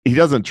he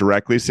doesn't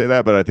directly say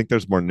that, but I think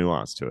there's more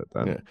nuance to it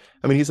then. Yeah.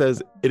 I mean, he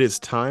says, it is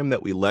time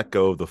that we let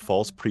go of the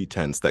false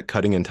pretense that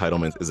cutting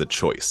entitlements is a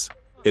choice.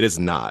 It is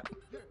not.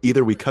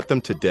 Either we cut them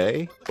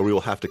today or we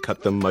will have to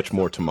cut them much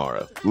more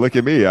tomorrow. Look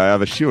at me. I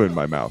have a shoe in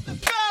my mouth.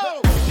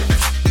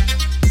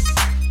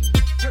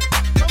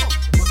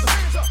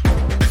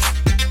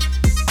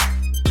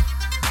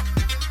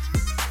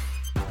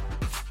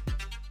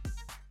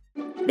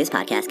 This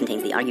podcast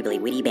contains the arguably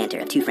witty banter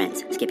of two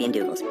friends, Skippy and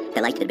Dougals,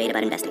 that like to debate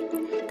about investing.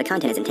 The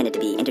content is intended to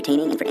be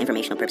entertaining and for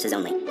informational purposes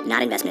only,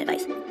 not investment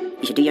advice.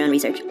 You should do your own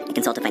research and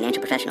consult a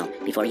financial professional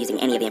before using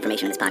any of the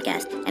information in this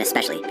podcast, and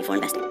especially before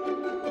investing.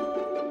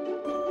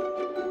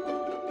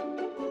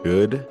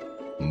 Good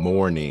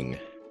morning.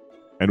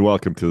 And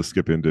welcome to the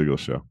Skippy and Dougals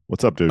show.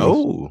 What's up,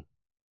 Dougals?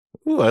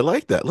 Oh, I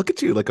like that. Look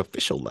at you, like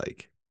official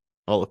like.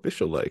 All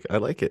official like. I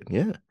like it.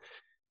 Yeah.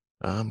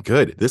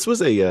 Good. This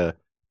was a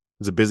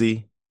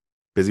busy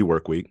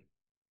work week.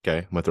 Okay,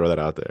 I'm gonna throw that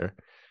out there.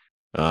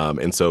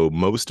 And so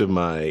most of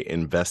my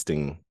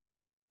investing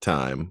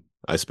time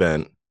I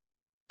spent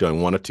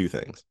doing one of two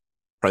things.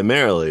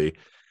 Primarily,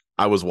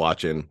 I was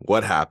watching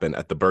what happened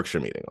at the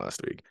Berkshire meeting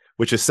last week,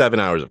 which is 7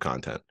 hours of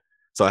content.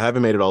 So I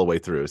haven't made it all the way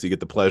through. So you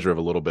get the pleasure of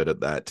a little bit of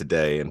that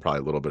today and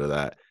probably a little bit of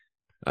that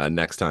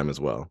next time as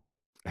well.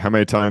 How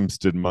many times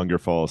did Munger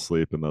fall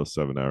asleep in those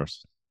 7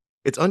 hours?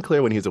 It's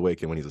unclear when he's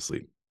awake and when he's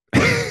asleep.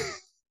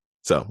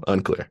 So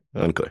unclear.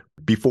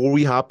 Before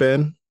we hop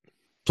in,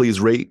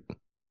 please rate,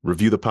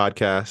 review the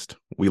podcast.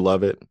 We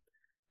love it.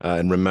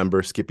 And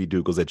remember,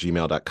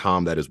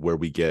 skippydougals@gmail.com. That is where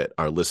we get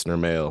our listener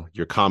mail,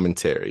 your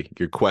commentary,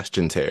 your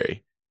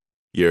question-tary,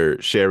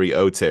 your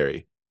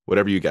Sherry-O-Terry,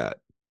 whatever you got.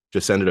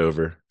 Just send it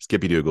over,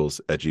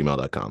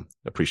 skippydougals@gmail.com.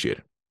 Appreciate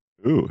it.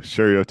 Ooh,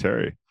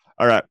 Sherry-O-Terry.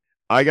 All right.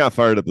 I got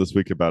fired up this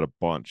week about a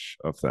bunch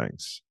of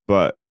things,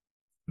 but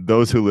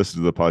those who listen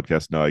to the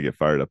podcast know I get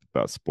fired up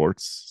about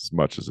sports as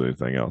much as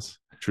anything else.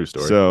 True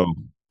story. So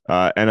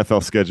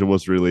NFL schedule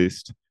was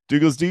released.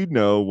 Dougals, do you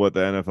know what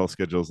the NFL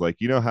schedule is like?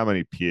 You know how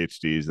many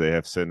PhDs they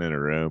have sitting in a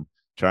room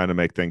trying to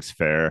make things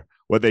fair?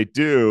 What they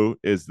do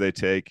is they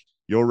take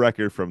your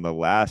record from the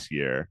last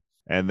year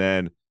and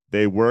then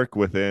they work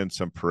within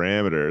some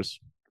parameters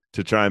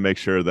to try and make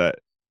sure that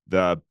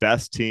the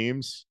best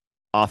teams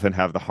often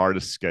have the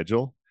hardest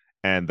schedule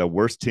and the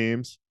worst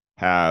teams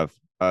have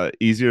an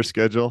easier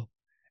schedule.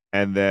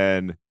 And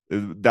then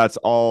that's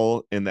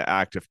all in the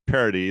act of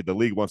parity. The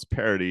league wants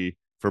parity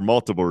for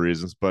multiple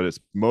reasons, but it's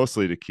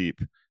mostly to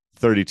keep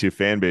 32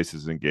 fan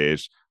bases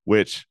engaged,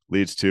 which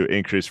leads to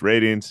increased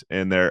ratings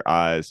in their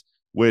eyes,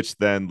 which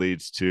then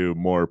leads to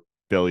more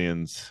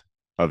billions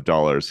of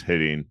dollars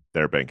hitting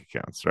their bank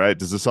accounts, right?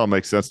 Does this all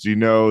make sense? Do you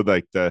know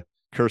like the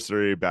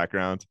cursory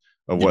background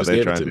of what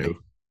they try to do?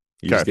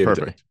 Okay,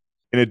 perfect.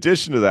 In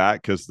addition to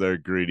that, because they're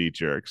greedy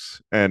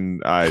jerks,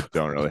 and I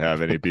don't really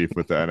have any beef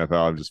with the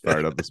NFL, I'm just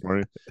fired up this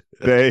morning.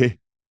 They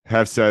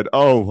have said,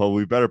 oh, well,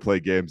 we better play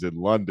games in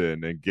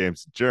London and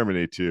games in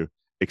Germany to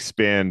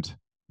expand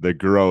the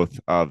growth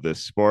of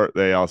this sport.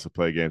 They also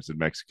play games in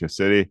Mexico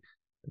City.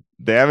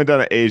 They haven't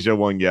done an Asia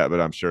one yet,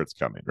 but I'm sure it's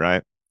coming,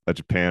 right? At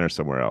Japan or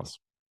somewhere else.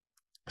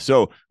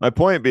 So my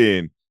point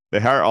being, they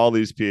hire all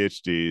these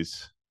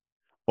PhDs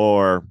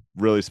or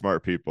really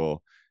smart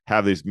people,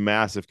 have these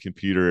massive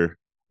computer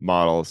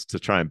models to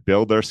try and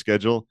build their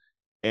schedule.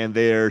 And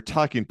their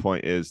talking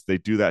point is they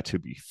do that to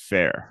be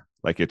fair.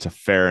 Like it's a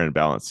fair and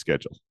balanced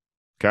schedule.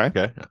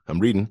 Okay. I'm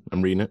reading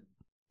it.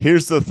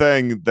 Here's the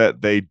thing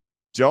that they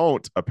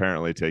don't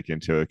apparently take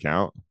into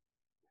account.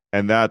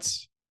 And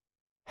that's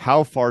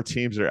how far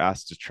teams are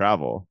asked to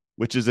travel,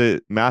 which is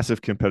a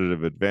massive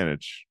competitive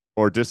advantage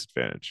or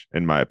disadvantage,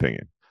 in my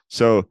opinion.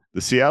 So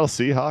the Seattle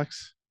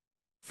Seahawks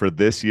for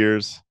this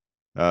year's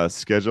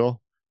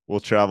schedule will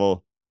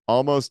travel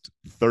almost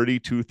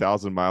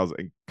 32,000 miles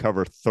and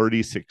cover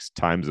 36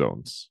 time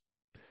zones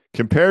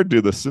compared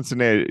to the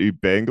Cincinnati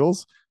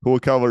Bengals, who will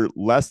cover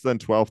less than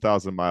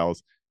 12,000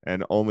 miles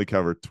and only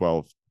cover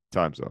 12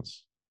 time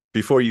zones.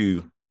 Before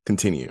you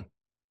continue.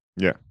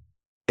 Yeah.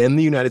 In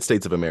the United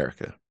States of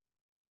America,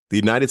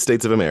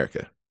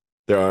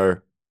 there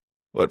are,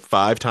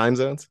 5 time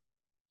zones?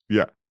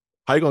 Yeah.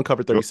 How are you going to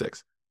cover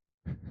 36?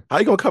 How are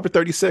you going to cover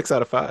 36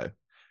 out of 5?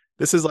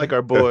 This is like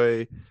our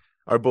boy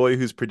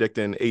who's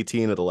predicting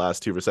 18 of the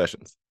last 2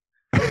 recessions.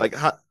 Like,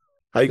 how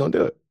are you going to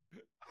do it?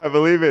 I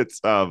believe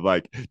it's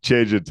like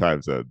changing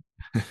time zone.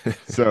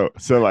 So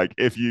like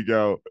if you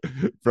go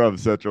from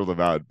central to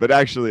mountain, but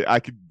actually I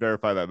can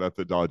verify that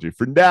methodology.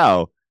 For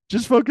now,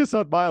 just focus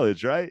on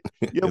mileage, right?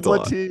 You have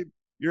one team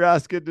you're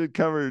asking to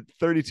cover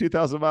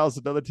 32,000 miles,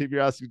 another team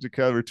you're asking to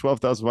cover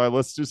 12,000 miles.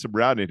 Let's do some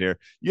rounding here.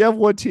 You have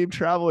one team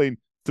traveling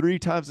 3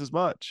 times as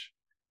much.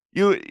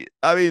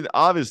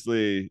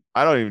 Obviously,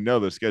 I don't even know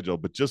the schedule,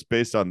 but just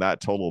based on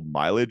that total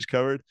mileage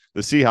covered,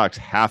 the Seahawks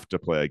have to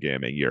play a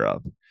game in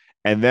Europe,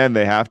 and then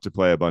they have to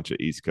play a bunch of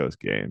East Coast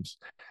games.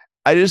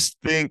 I just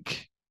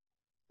think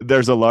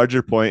there's a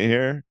larger point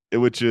here,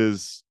 which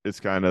is it's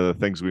kind of the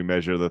things we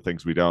measure, the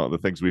things we don't, the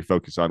things we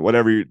focus on,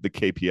 whatever the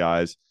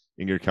KPIs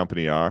in your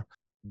company are.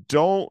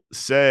 don't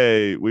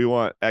say we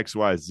want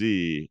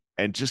XYZ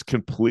and just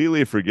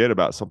completely forget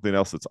about something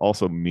else that's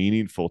also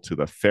meaningful to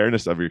the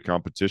fairness of your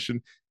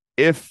competition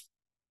if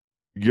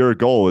your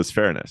goal is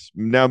fairness.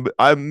 Now,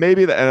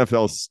 maybe the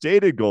NFL's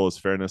stated goal is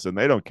fairness and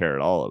they don't care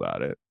at all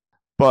about it,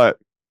 but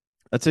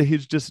that's a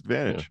huge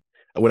disadvantage.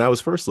 Yeah. When I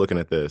was first looking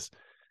at this,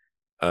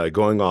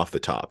 going off the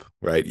top,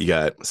 right? You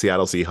got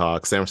Seattle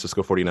Seahawks, San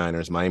Francisco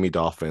 49ers, Miami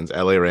Dolphins,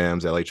 LA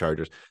Rams, LA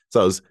Chargers.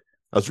 So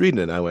I was reading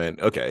it and I went,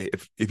 okay,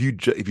 if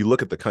you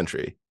look at the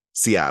country,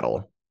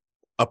 Seattle,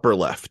 upper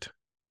left.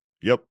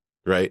 Yep.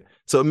 Right.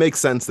 So it makes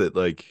sense that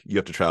like you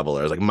have to travel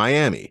there. I was like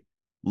Miami,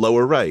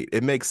 lower right.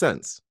 It makes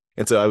sense.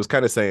 And so I was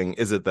kind of saying,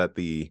 is it that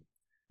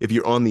if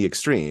you're on the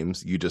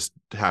extremes, you just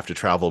have to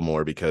travel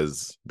more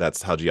because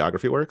that's how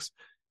geography works?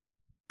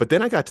 But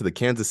then I got to the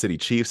Kansas City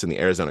Chiefs and the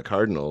Arizona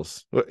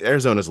Cardinals. Well,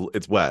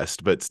 it's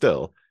west, but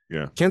still,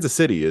 yeah. Kansas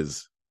City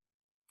is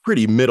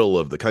pretty middle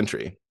of the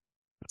country.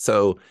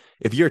 So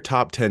if you're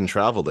top 10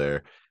 travel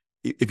there,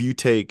 if you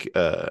take,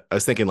 I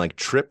was thinking like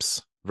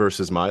trips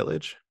versus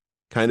mileage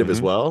kind of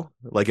as well.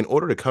 Like in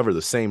order to cover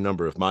the same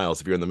number of miles,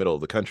 if you're in the middle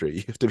of the country,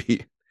 you have to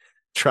be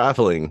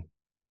traveling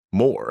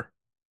more.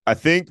 I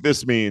think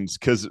this means,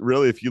 because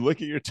really, if you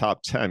look at your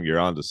top 10, you're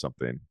onto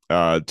something.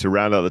 To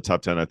round out the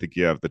top 10, I think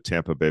you have the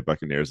Tampa Bay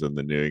Buccaneers and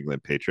the New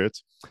England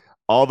Patriots.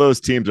 All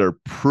those teams are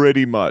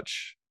pretty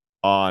much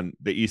on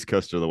the East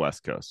Coast or the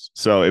West Coast.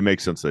 So it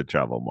makes sense they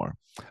travel more.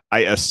 I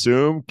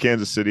assume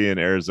Kansas City and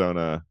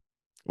Arizona,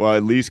 well,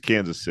 at least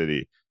Kansas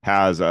City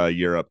has a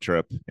Europe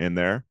trip in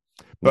there.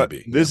 But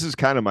Maybe, this is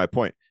kind of my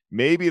point.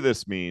 Maybe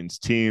this means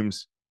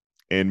teams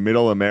in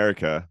middle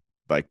America,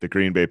 like the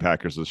Green Bay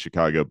Packers, the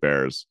Chicago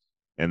Bears,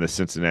 and the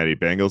Cincinnati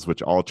Bengals,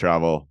 which all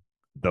travel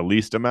the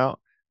least amount,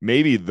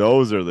 maybe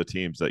those are the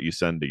teams that you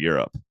send to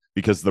Europe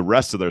because the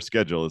rest of their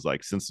schedule is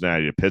like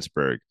Cincinnati to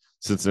Pittsburgh,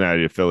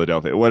 Cincinnati to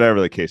Philadelphia,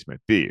 whatever the case may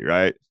be,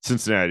 right?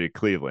 Cincinnati to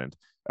Cleveland.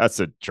 That's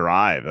a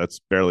drive. That's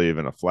barely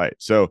even a flight.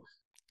 So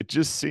it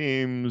just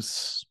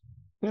seems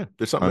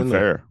there's something unfair.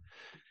 In there.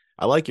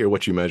 I like your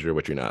what you measure,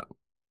 what you're not.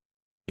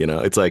 You know,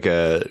 it's like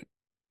I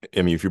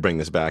mean, if you bring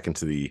this back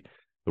into the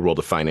world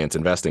of finance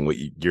investing, what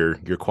your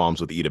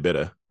qualms with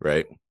EBITDA,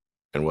 right?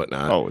 And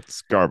whatnot. Oh,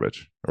 it's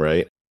garbage.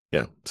 Right.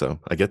 Yeah. So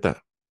I get that.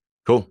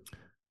 Cool.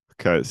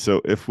 Okay.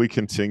 So if we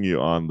continue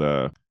on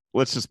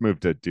let's just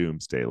move to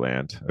Doomsday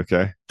Land.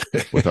 Okay.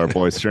 With our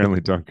boy Stanley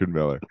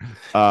Druckenmiller.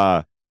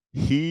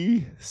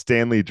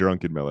 Stanley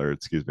Druckenmiller,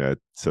 excuse me. I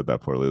said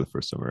that poorly the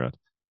first time around.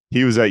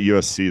 He was at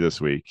USC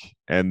this week,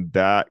 and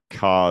that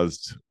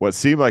caused what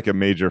seemed like a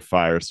major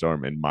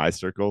firestorm in my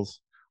circles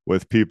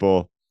with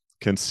people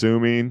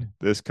consuming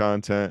this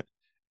content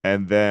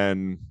and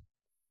then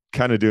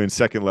kind of doing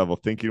second level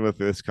thinking with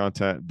this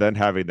content, then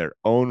having their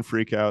own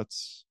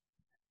freakouts.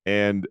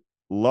 And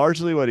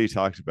largely what he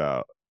talked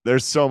about,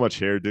 there's so much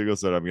here,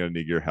 Douglas, that I'm going to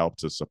need your help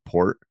to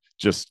support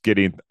just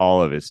getting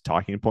all of his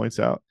talking points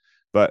out.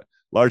 But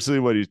largely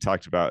what he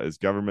talked about is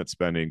government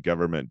spending,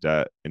 government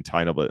debt,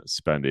 entitlement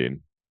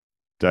spending.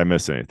 Did I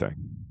miss anything?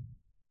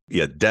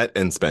 Yeah, debt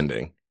and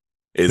spending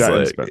is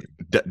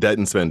debt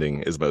and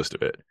spending is most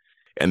of it.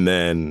 And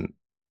then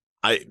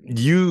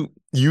you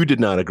did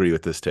not agree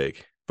with this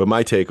take. But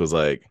my take was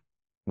like,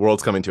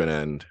 world's coming to an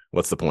end.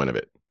 What's the point of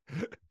it?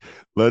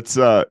 Let's,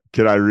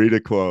 can I read a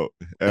quote?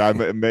 And I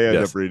may end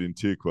up reading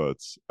two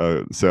quotes.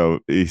 So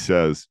he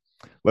says,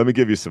 let me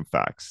give you some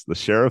facts. The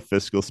share of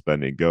fiscal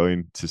spending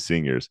going to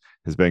seniors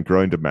has been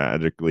growing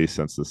dramatically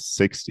since the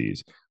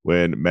 60s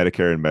when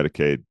Medicare and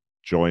Medicaid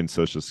joined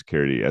Social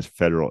Security as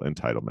federal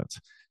entitlements.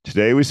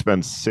 Today, we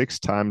spend 6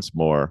 times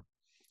more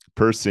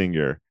per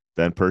senior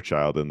than per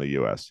child in the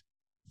U.S.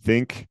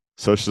 Think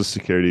Social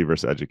Security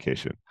versus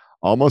education.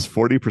 Almost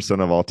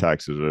 40% of all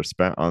taxes are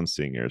spent on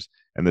seniors,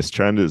 and this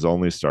trend is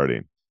only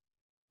starting.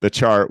 The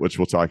chart, which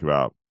we'll talk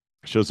about,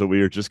 shows that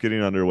we are just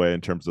getting underway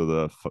in terms of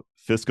the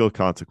fiscal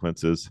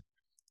consequences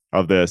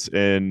of this.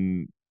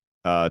 In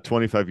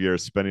 25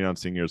 years, spending on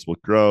seniors will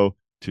grow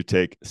to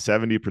take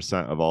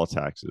 70% of all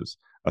taxes.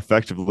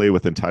 Effectively,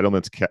 with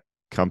entitlements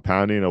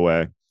compounding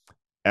away,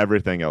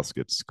 everything else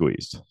gets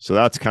squeezed. So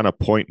that's kind of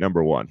point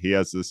number one. He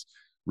has this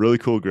really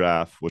cool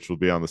graph, which will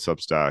be on the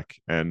Substack,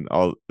 and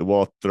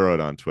we'll throw it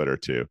on Twitter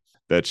too,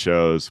 that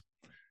shows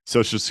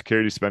Social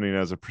Security spending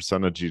as a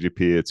percent of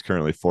GDP. It's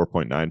currently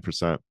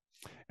 4.9%.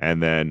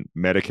 And then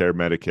Medicare,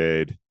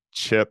 Medicaid,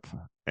 CHIP,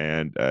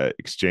 and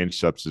exchange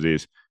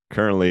subsidies,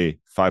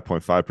 currently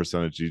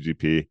 5.5% of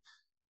GDP.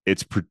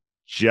 It's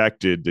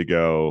projected to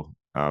go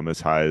as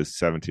high as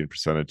 17%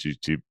 of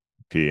GDP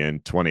in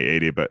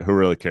 2080, but who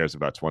really cares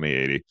about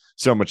 2080?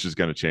 So much is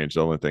going to change.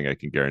 The only thing I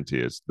can guarantee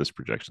is this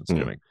projection's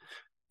going.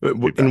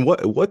 And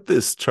what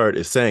this chart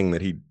is saying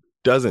that he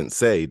doesn't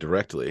say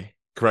directly,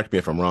 correct me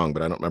if I'm wrong,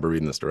 but I don't remember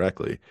reading this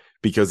directly,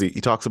 because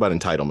he talks about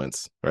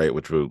entitlements, right?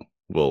 Which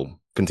we'll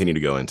continue to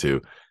go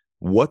into.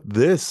 What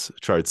this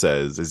chart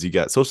says is you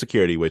got Social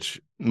Security, which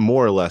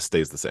more or less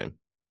stays the same.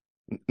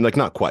 Like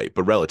not quite,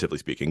 but relatively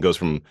speaking, goes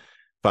from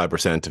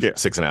 5% to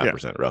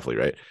 6.5% roughly,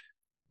 right?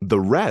 The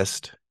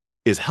rest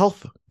is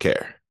health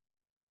care.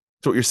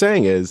 So what you're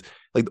saying is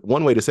like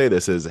one way to say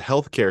this is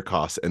healthcare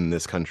costs in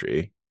this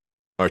country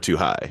are too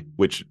high,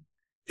 which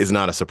is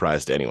not a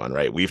surprise to anyone,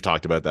 right? We've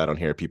talked about that on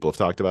here. People have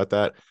talked about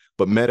that.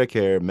 But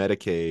Medicare,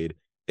 Medicaid,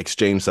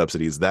 exchange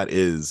subsidies, that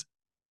is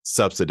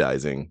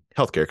subsidizing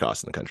healthcare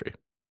costs in the country,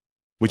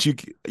 which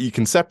you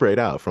can separate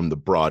out from the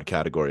broad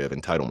category of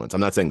entitlements. I'm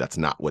not saying that's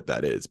not what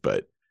that is,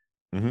 but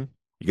Mm-hmm.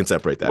 you can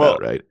separate that Well,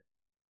 out, right?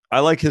 I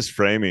like his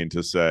framing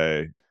to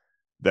say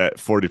that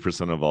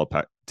 40% of all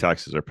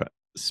taxes are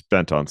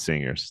spent on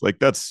seniors. Like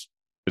it's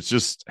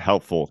just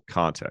helpful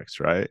context,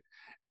 right?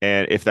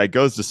 And if that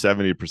goes to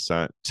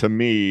 70%, to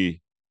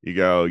me, you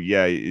go,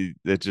 yeah,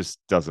 it just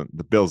doesn't,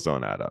 the bills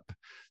don't add up.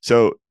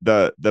 So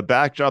the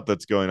backdrop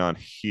that's going on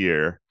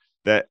here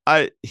that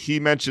he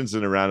mentions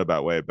in a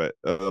roundabout way, but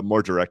a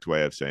more direct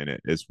way of saying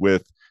it is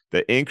with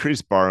the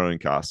increased borrowing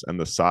costs and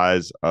the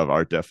size of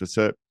our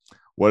deficit.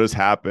 What has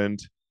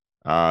happened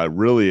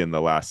really in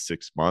the last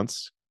 6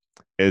 months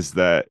is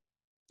that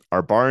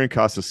our borrowing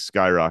costs have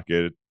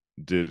skyrocketed.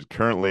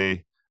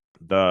 Currently,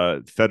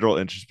 the federal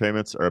interest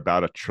payments are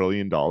about $1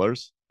 trillion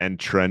and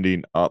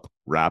trending up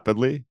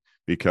rapidly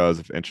because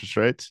of interest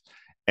rates.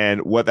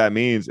 And what that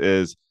means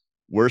is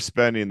we're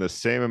spending the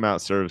same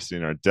amount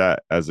servicing our debt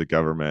as a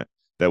government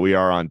that we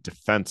are on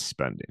defense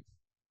spending,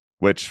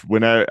 which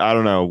I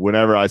don't know,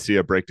 whenever I see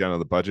a breakdown of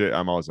the budget,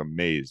 I'm always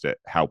amazed at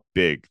how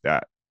big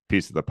that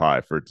piece of the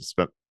pie for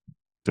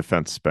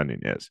defense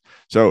spending is.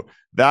 So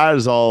that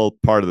is all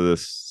part of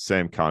this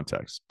same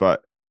context.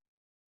 But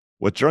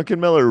what Drunken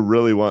Miller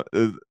really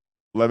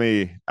let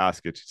me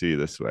ask it to you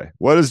this way.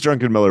 What does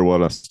Drunken Miller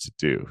want us to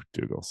do,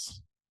 Dougals?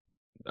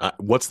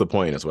 What's the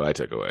point is what I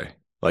took away.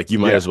 Like, you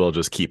might as well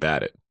just keep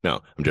at it. No,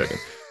 I'm joking.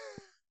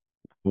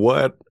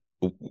 What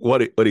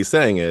he's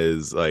saying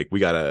is, like,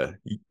 we have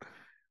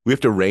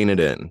to rein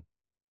it in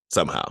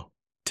somehow.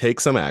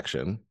 Take some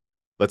action.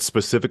 Let's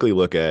specifically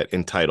look at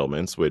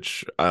entitlements,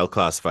 which I'll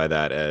classify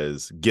that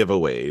as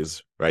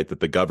giveaways, right, that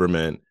the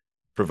government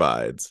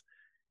provides,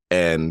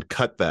 and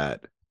cut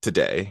that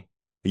today.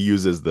 He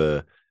uses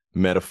the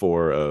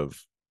metaphor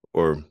of,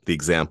 or the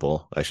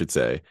example, I should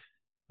say,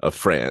 of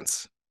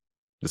France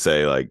to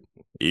say, like,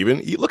 even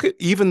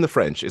the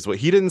French is what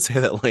he didn't say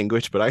that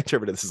language, but I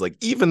interpreted this as like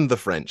even the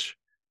French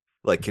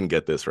like can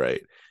get this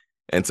right.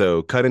 And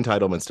so cut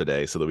entitlements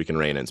today so that we can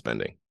rein in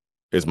spending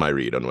is my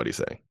read on what he's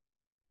saying.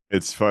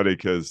 It's funny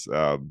because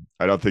I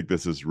don't think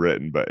this is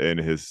written, but in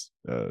his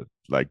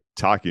like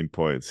talking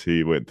points,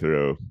 he went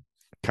through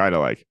kind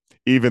of like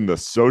even the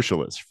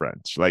socialist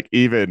French, like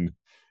even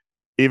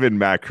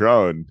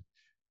Macron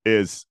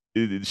is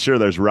sure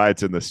there's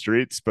riots in the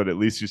streets, but at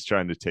least he's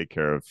trying to take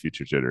care of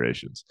future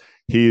generations.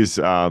 He's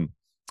on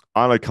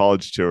a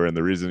college tour, and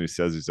the reason he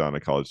says he's on a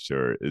college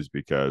tour is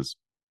because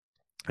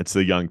it's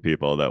the young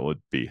people that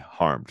would be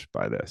harmed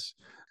by this.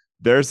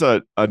 There's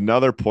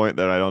another point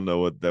that I don't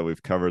know that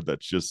we've covered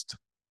that's just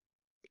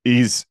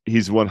he's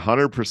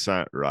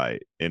 100%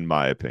 right in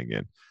my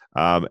opinion,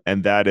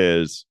 and that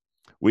is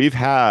we've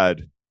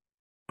had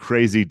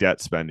crazy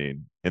debt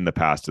spending in the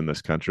past in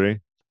this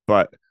country,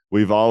 but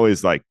we've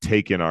always like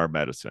taken our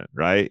medicine,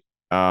 right?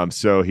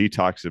 So he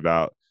talks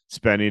about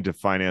spending to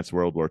finance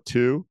World War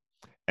II,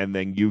 and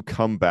then you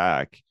come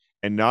back,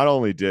 and not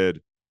only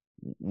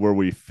were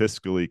we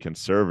fiscally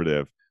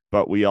conservative,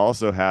 but we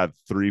also had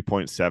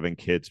 3.7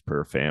 kids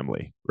per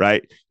family,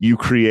 right? You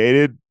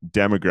created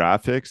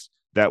demographics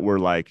that were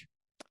like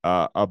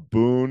a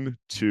boon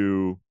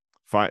to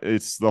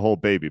it's the whole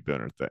baby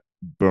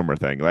boomer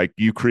thing. Like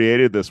you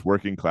created this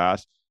working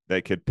class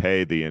that could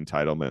pay the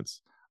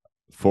entitlements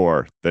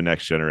for the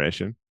next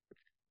generation.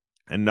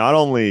 And not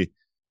only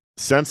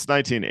since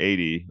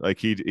 1980, like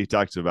he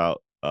talks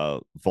about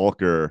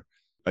Volcker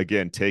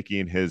again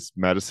taking his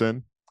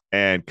medicine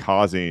and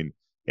causing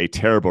a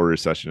terrible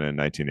recession in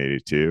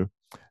 1982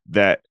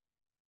 that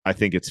I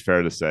think it's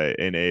fair to say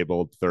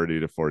enabled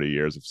 30 to 40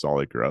 years of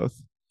solid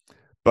growth.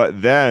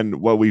 But then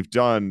what we've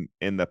done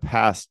in the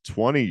past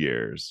 20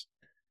 years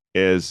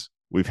is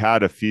we've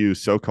had a few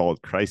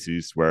so-called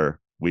crises where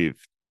we've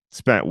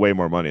spent way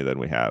more money than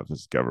we have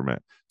as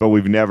government, but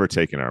we've never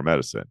taken our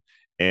medicine.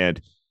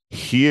 And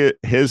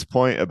his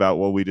point about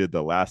what we did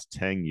the last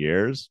 10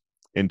 years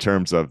in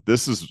terms of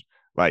this is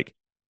like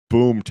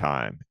boom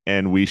time,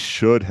 and we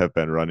should have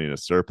been running a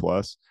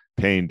surplus,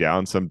 paying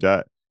down some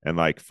debt and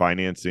like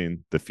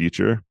financing the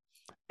future.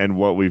 And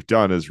what we've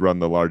done is run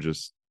the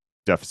largest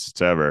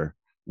deficits ever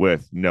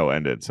with no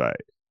end in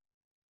sight.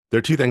 There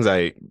are two things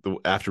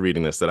after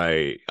reading this that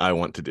I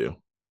want to do.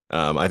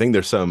 I think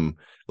there's some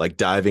like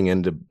diving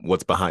into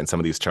what's behind some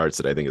of these charts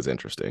that I think is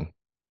interesting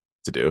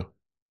to do.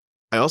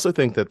 I also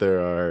think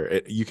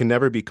that you can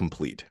never be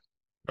complete,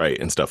 right?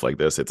 And stuff like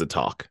this. It's a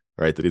talk,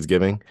 right, that he's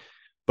giving.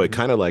 But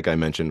kind of like I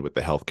mentioned with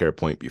the healthcare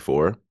point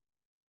before,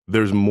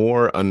 there's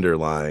more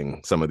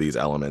underlying some of these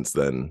elements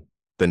than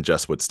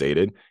just what's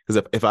stated.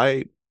 Because if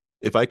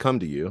I come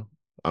to you,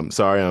 I'm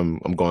sorry, I'm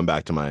going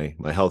back to my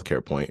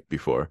healthcare point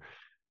before,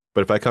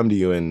 but if I come to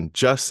you and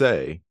just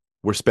say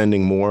we're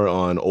spending more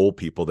on old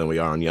people than we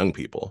are on young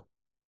people,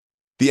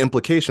 the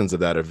implications of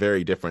that are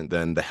very different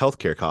than the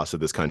healthcare costs of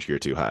this country are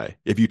too high.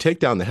 If you take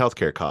down the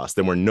healthcare costs,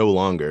 then we're no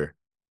longer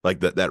like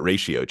that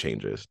ratio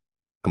changes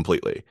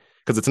completely.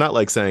 Because it's not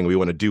like saying we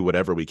want to do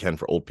whatever we can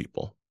for old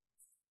people.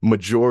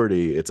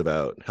 Majority, it's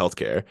about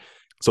healthcare.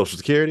 Social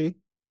Security, a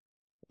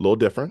little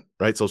different,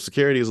 right? Social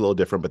Security is a little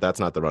different, but that's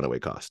not the runaway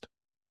cost.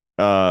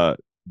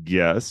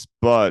 Yes,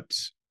 but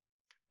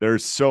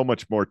there's so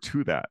much more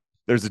to that.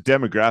 There's a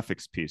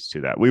demographics piece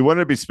to that. We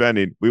wouldn't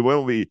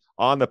be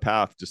on the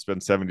path to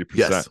spend 70%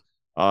 Yes.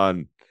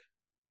 on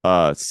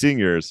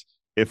seniors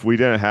if we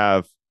didn't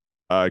have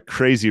a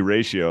crazy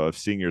ratio of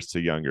seniors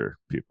to younger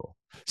people.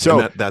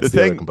 So that's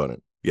the other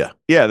component. Yeah.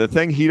 Yeah. The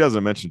thing he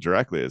doesn't mention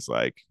directly is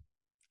like,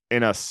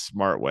 in a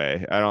smart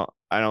way. I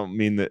don't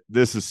mean that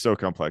this is so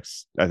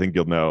complex. I think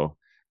you'll know,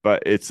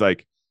 but it's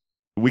like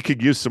we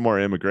could use some more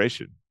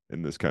immigration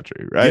in this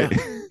country, right?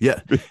 Yeah.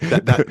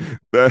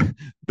 That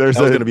was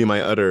going to be my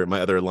other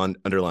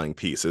underlying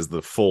piece is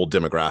the full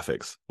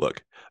demographics.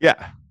 Look.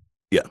 Yeah.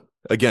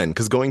 Again,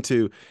 because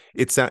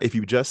if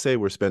you just say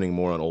we're spending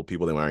more on old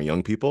people than we are on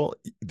young people,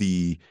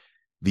 the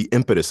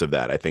impetus of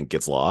that I think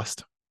gets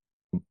lost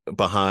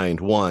behind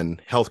one,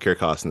 healthcare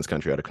costs in this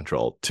country out of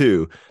control.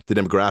 Two, the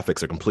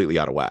demographics are completely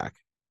out of whack.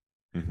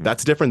 Mm-hmm.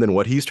 That's different than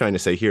what he's trying to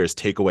say here is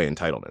take away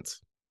entitlements.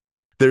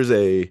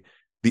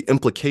 The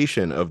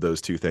implication of those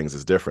two things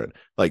is different.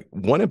 Like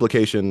one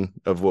implication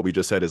of what we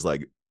just said is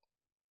like,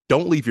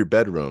 don't leave your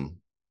bedroom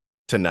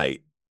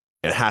tonight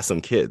and have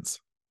some kids.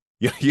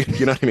 You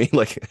know what I mean?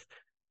 Like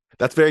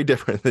that's very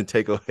different than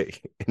take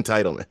away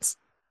entitlements.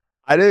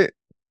 I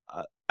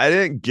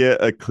didn't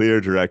get a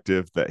clear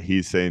directive that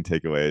he's saying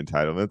take away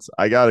entitlements.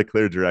 I got a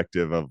clear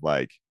directive of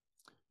like,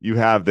 you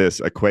have this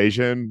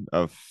equation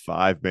of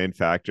 5 main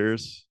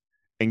factors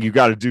and you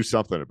got to do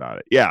something about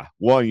it. Yeah.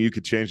 One, you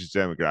could change the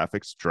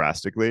demographics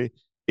drastically.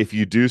 If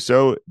you do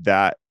so,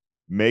 that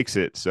makes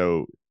it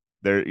so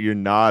you're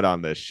not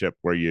on this ship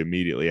where you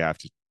immediately have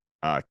to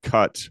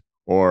cut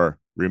or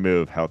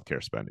remove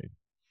healthcare spending.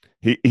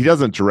 He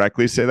doesn't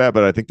directly say that,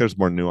 but I think there's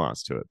more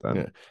nuance to it then.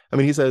 Yeah. I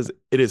mean, he says,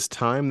 it is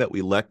time that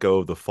we let go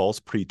of the false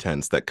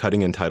pretense that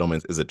cutting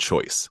entitlements is a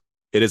choice.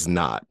 It is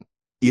not.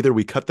 Either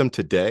we cut them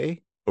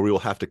today or we will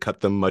have to cut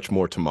them much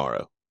more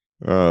tomorrow.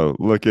 Oh,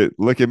 look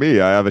at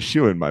me. I have a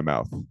shoe in my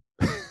mouth.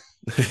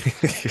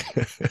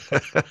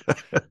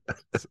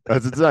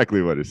 That's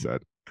exactly what he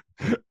said.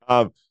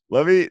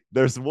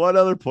 There's one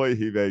other point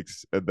he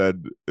makes, and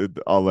then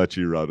I'll let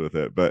you run with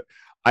it. But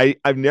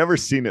I've never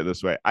seen it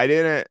this way. I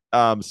didn't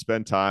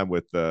spend time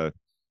with the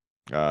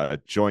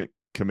Joint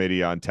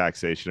Committee on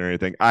Taxation or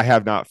anything. I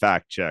have not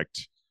fact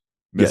checked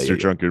Mr.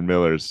 Drunkard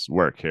Miller's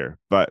work here,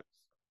 but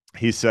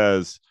he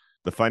says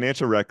the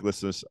financial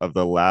recklessness of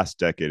the last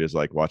decade is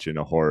like watching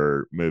a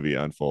horror movie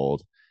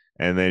unfold.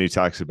 And then he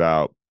talks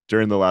about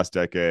during the last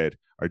decade,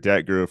 our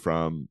debt grew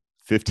from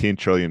 15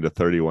 trillion to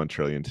 31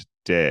 trillion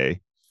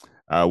today,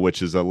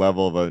 which is a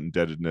level of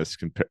indebtedness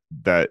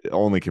that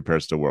only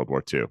compares to World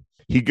War II.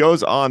 He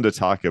goes on to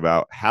talk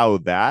about how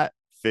that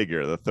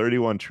figure, the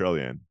 31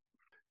 trillion,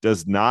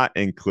 does not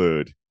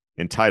include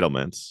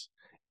entitlements.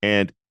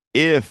 And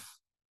if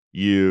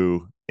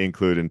you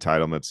include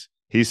entitlements,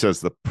 he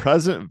says the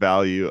present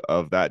value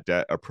of that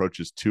debt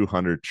approaches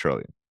 200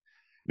 trillion.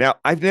 Now,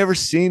 I've never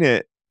seen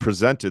it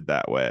presented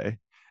that way.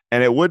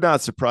 And it would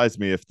not surprise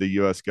me if the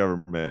US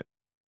government,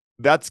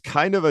 that's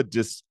kind of a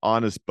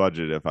dishonest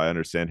budget, if I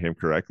understand him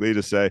correctly,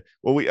 to say,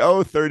 well, we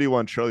owe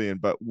 31 trillion,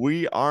 but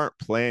we aren't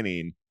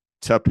planning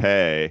to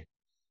pay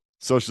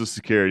Social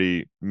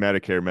Security,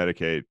 Medicare,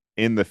 Medicaid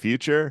in the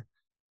future.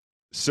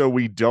 So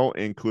we don't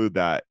include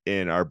that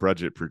in our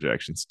budget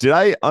projections. Did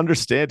I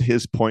understand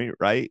his point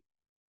right?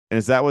 And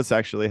is that what's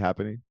actually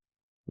happening?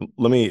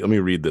 Let me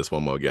read this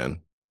one more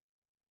again.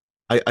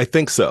 I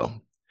think so.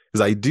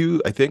 Because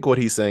I think what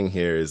he's saying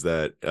here is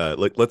that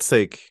let's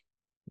take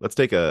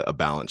a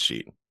balance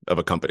sheet of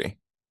a company.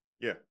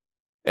 Yeah.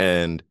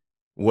 And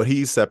what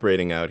he's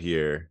separating out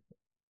here,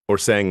 or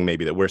saying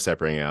maybe that we're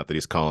separating out that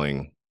he's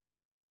calling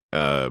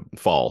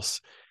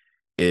false,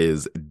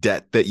 is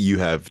debt that you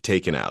have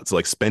taken out. So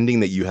like spending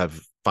that you have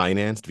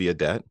financed via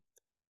debt,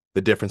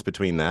 the difference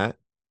between that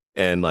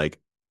and like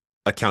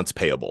accounts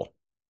payable.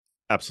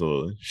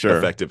 Absolutely. Sure.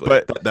 Effectively.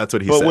 But that's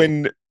what he's saying. But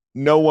when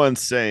no one's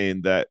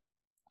saying that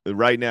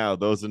right now,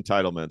 those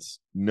entitlements,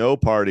 no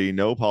party,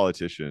 no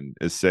politician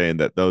is saying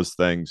that those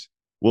things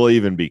will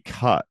even be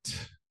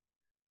cut.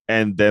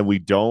 And then we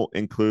don't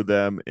include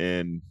them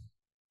in.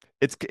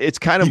 It's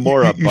kind of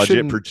more a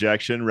budget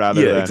projection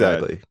rather than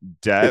exactly.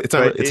 Debt.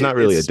 It's not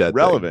really a debt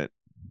relevant.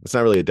 Thing. It's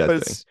not really a debt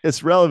thing.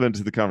 It's relevant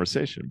to the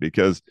conversation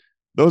because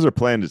those are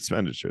planned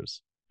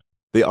expenditures.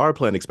 They are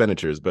planned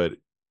expenditures, but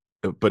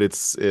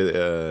it's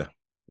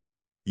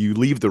you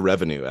leave the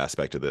revenue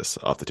aspect of this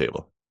off the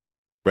table,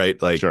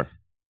 right? Like, sure.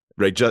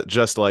 Right.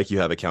 Just like you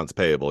have accounts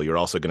payable, you're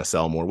also going to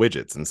sell more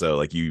widgets. And so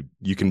like you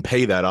can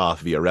pay that off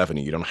via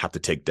revenue. You don't have to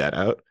take debt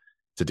out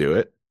to do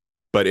it.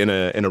 But in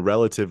a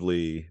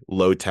relatively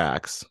low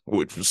tax,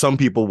 which some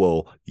people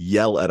will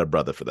yell at a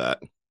brother for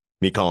that.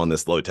 me calling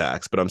this low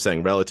tax, but I'm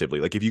saying relatively.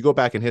 Like if you go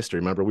back in history,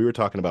 remember we were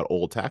talking about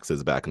old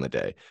taxes back in the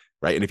day,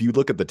 right? And if you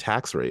look at the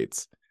tax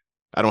rates,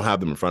 I don't have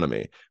them in front of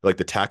me. Like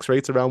the tax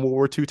rates around World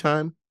War II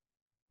time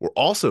were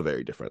also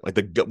very different.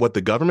 Like what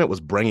the government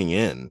was bringing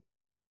in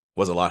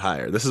was a lot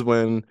higher. This is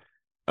when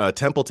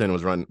Templeton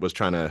was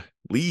trying to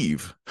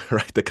leave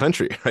right the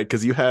country, right?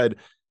 Because you had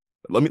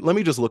let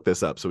me just look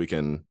this up so we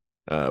can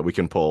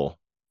pull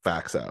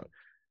facts out.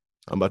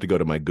 I'm about to go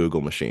to my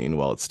Google machine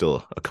while it's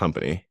still a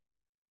company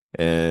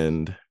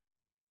and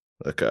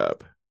look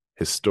up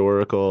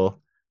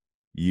historical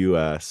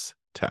U.S.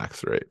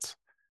 tax rates.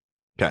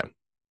 Okay.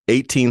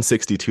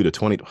 1862 to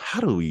 20. How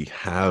do we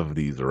have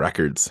these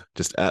records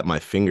just at my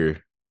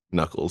finger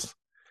knuckles?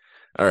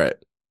 All right.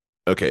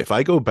 Okay. If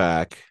I go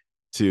back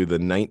to the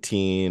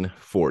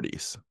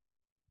 1940s,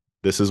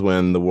 this is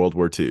when the World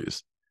War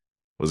IIs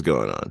was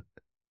going on.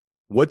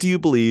 What do you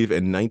believe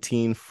in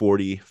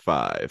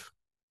 1945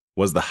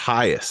 was the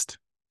highest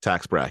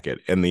tax bracket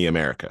in the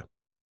America?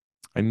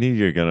 I knew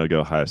you're gonna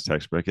go highest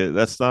tax bracket.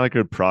 That's not a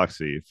good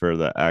proxy for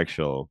the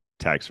actual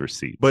tax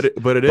receipts. But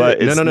it is.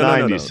 It's No.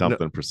 90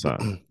 something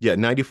percent. Yeah,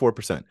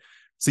 94%.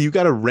 So you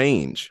got a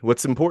range.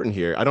 What's important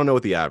here? I don't know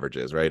what the average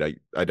is, right?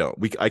 I don't.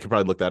 I could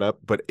probably look that up.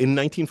 But in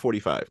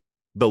 1945,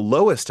 the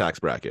lowest tax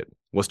bracket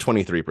was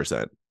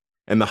 23%,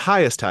 and the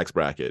highest tax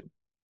bracket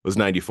was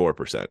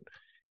 94%.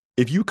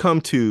 If you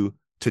come to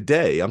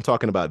today, I'm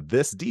talking about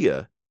this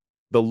DIA,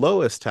 the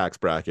lowest tax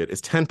bracket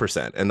is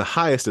 10%, and the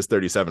highest is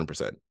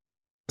 37%.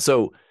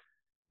 So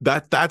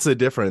that's a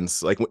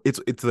difference. Like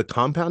it's the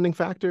compounding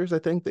factors, I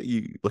think, that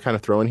you kind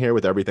of throw in here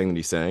with everything that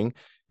he's saying,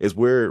 is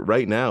we're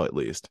right now, at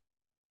least,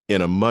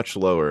 in a much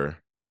lower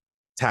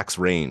tax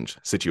range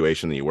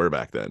situation than you were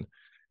back then.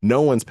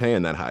 No one's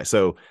paying that high.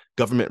 So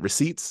government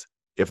receipts,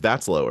 if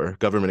that's lower,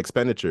 government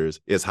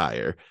expenditures is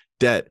higher,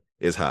 debt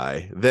is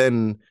high,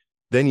 then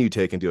you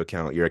take into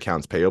account your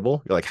accounts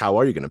payable. You're like, how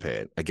are you going to pay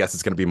it? I guess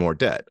it's going to be more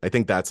debt. I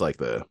think that's like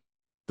the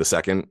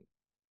second.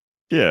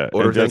 Yeah,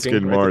 order and debt's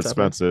thinking, getting right, more that's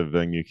happening. expensive,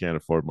 then you can't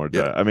afford more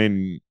Yeah. debt. I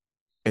mean,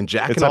 And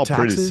jacking it's up all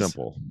taxes, pretty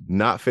simple.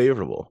 not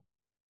favorable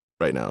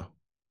right now.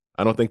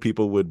 I don't think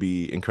people would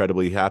be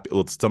incredibly happy.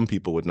 Well, some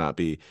people would not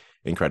be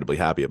incredibly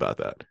happy about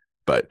that.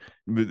 But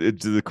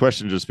the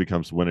question just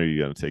becomes, when are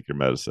you going to take your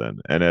medicine?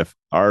 And if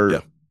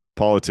our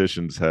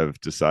politicians have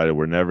decided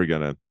we're never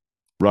going to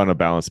run a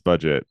balanced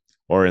budget,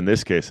 or in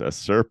this case, a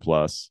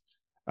surplus,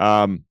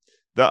 the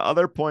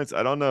other points,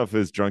 I don't know if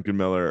it's Drunken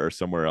Miller or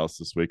somewhere else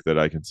this week that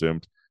I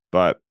consumed,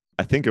 but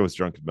I think it was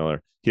Drunken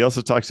Miller. He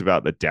also talks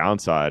about the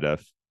downside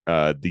of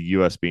the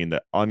U.S. being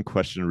the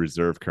unquestioned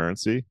reserve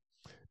currency,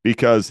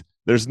 because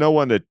there's no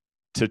one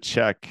to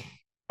check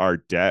our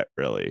debt,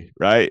 really,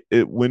 right?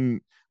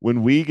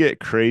 When we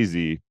get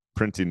crazy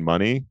printing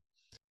money,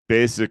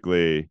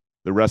 basically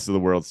the rest of the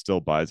world still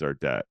buys our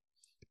debt.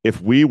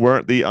 If we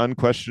weren't the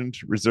unquestioned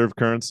reserve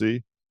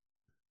currency,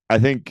 I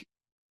think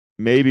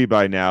maybe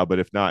by now, but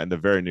if not in the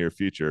very near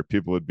future,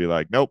 people would be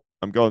like, nope,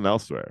 I'm going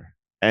elsewhere.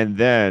 And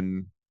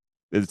then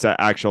it's an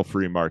actual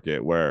free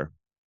market where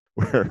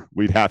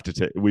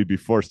we'd be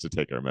forced to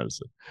take our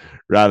medicine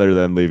rather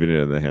than leaving it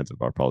in the hands of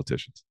our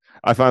politicians.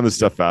 I find this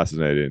stuff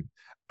fascinating.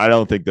 I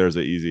don't think there's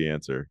an easy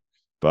answer,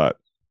 but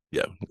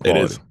yeah, quality.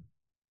 It is.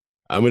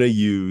 I'm going to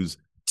use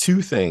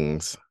two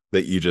things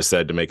that you just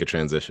said to make a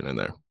transition in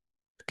there.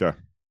 Okay.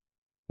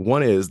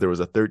 One is there was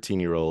a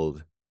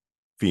 13-year-old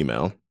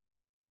female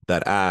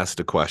that asked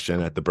a question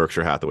at the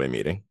Berkshire Hathaway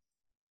meeting.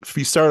 If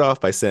you start off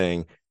by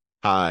saying,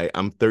 hi,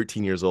 I'm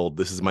 13 years old.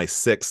 This is my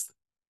 6th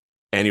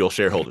annual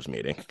shareholders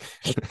meeting.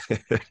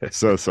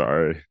 So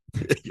sorry.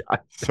 Yeah.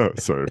 So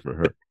sorry for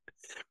her.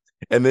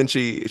 And then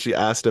she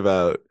asked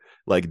about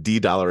like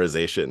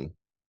de-dollarization.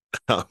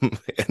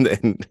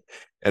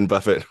 And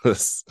Buffett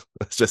was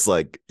just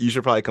like, you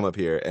should probably come up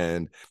here.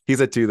 And he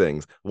said two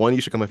things. One,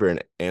 you should come up here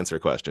and answer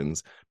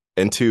questions.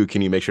 And two,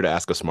 can you make sure to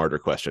ask a smarter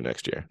question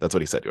next year? That's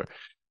what he said to her.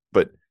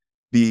 But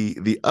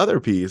the other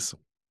piece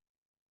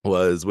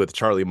was with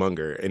Charlie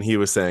Munger, and he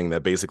was saying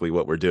that basically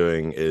what we're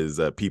doing is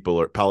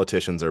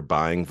politicians are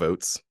buying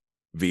votes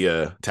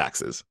via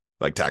taxes,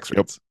 like tax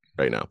rates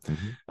right now.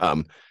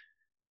 Mm-hmm.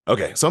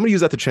 Okay, so I'm gonna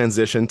use that to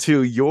transition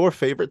to your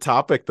favorite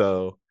topic,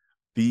 though,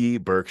 the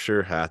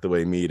Berkshire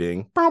Hathaway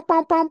meeting.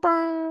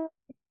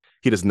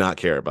 He does not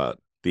care about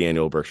the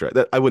annual Berkshire.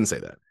 I wouldn't say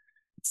that.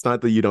 It's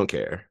not that you don't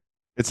care.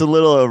 It's a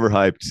little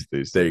overhyped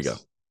these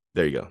days.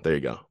 There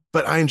you go.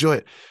 But I enjoy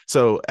it.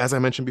 So as I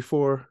mentioned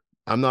before,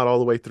 I'm not all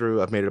the way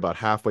through. I've made it about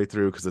halfway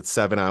through because it's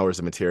 7 hours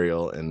of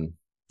material and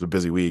it's a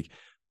busy week.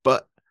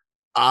 But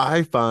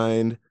I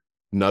find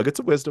nuggets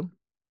of wisdom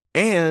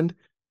and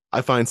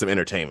I find some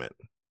entertainment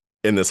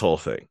in this whole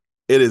thing.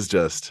 It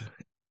just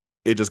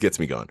gets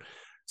me going.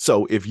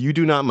 So if you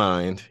do not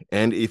mind,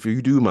 and if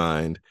you do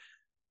mind,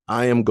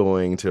 I am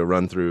going to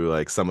run through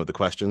like some of the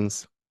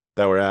questions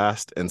that were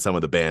asked and some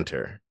of the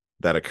banter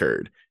that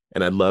occurred.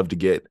 And I'd love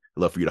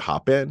for you to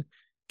hop in,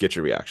 get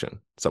your reaction,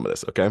 some of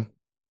this. Okay.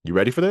 You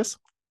ready for this?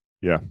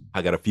 Yeah.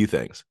 I got a few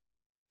things.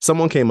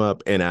 Someone came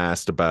up and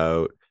asked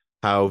about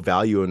how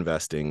value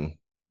investing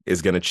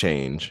is going to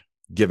change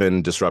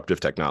given disruptive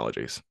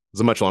technologies?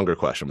 It's a much longer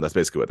question, but that's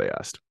basically what they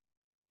asked.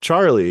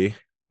 Charlie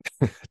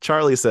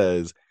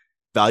says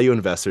value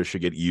investors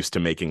should get used to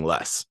making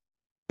less.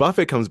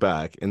 Buffett comes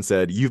back and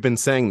said, you've been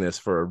saying this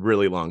for a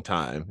really long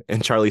time.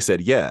 And Charlie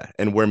said, yeah,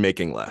 and we're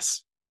making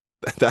less.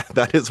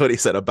 That is what he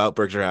said about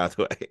Berkshire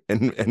Hathaway.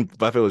 And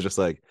Buffett was just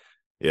like,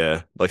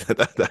 yeah, like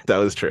that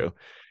was true.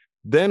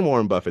 Then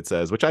Warren Buffett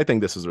says, which I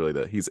think this is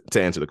really he's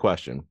to answer the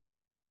question.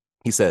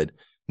 He said,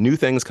 new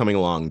things coming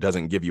along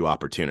doesn't give you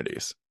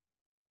opportunities.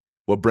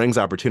 What brings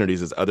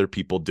opportunities is other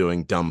people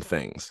doing dumb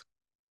things.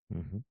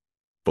 Mm-hmm.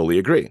 Fully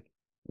agree.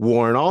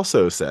 Warren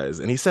also says,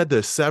 and he said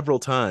this several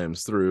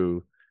times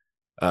through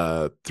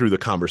the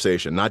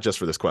conversation, not just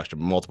for this question,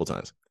 but multiple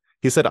times.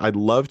 He said, I'd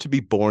love to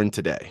be born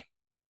today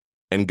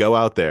and go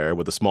out there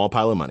with a small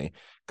pile of money.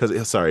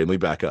 Because, sorry, let me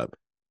back up.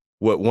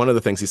 One of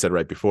the things he said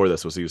right before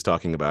this was he was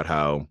talking about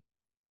how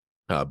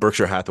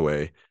Berkshire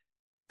Hathaway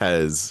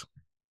has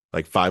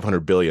like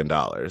 $500 billion.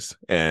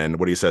 And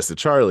what he says to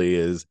Charlie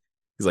is,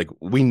 he's like,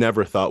 we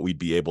never thought we'd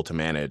be able to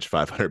manage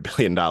 $500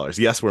 billion.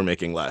 Yes, we're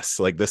making less.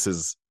 Like this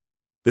is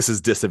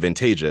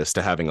disadvantageous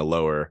to having a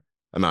lower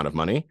amount of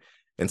money.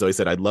 And so he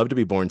said, I'd love to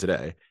be born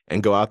today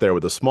and go out there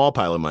with a small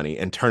pile of money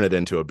and turn it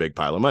into a big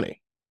pile of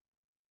money.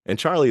 And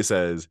Charlie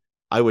says,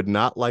 I would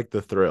not like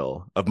the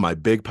thrill of my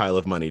big pile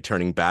of money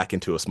turning back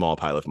into a small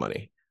pile of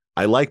money.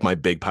 I like my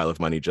big pile of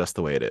money just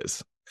the way it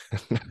is.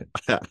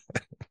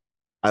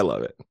 I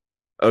love it.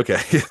 Okay.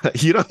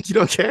 You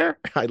don't care?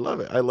 I love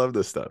it. I love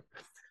this stuff.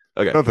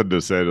 Okay. Nothing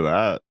to say to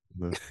that.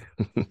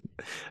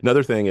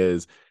 Another thing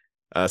is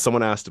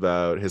someone asked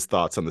about his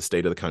thoughts on the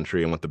state of the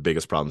country and what the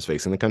biggest problems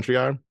facing the country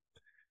are.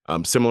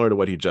 Similar to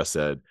what he just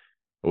said,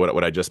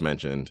 what I just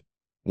mentioned,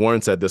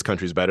 Warren said this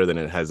country's better than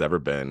it has ever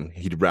been.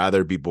 He'd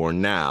rather be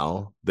born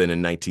now than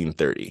in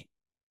 1930.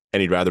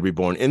 And he'd rather be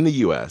born in the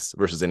US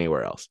versus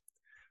anywhere else.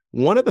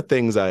 One of the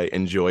things I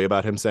enjoy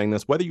about him saying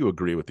this, whether you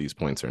agree with these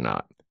points or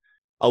not,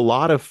 a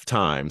lot of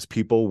times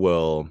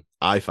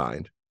I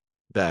find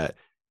that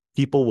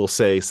people will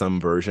say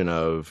some version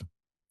of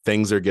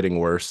things are getting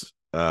worse.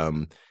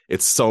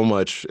 It's so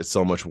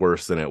much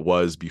worse than it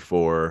was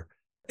before.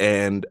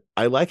 And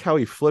I like how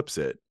he flips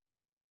it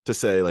to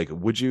say, like,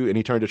 would you, and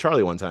he turned to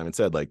Charlie one time and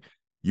said, like,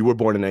 you were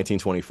born in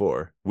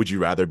 1924. Would you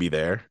rather be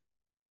there?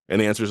 And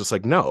the answer is just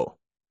like, no,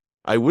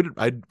 I would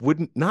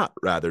not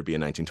rather be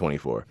in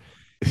 1924.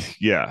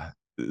 Yeah.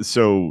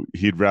 So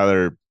he'd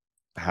rather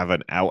have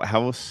an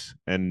outhouse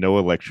and no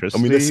electricity.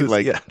 I mean, this is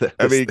like, yeah,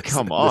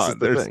 come on.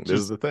 This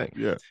is the thing.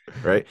 Yeah.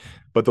 Right.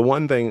 But the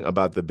one thing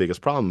about the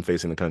biggest problem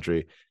facing the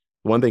country,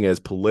 one thing is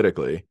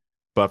politically,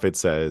 Buffett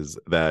says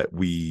that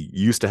we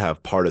used to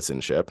have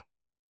partisanship,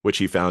 which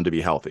he found to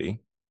be healthy,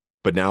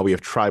 but now we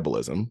have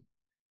tribalism.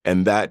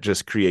 And that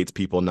just creates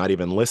people not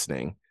even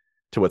listening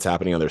to what's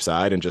happening on their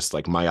side and just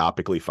like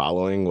myopically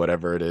following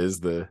whatever it is,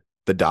 the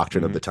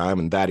doctrine of the time.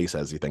 And that he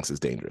says he thinks is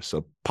dangerous.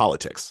 So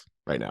politics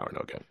right now are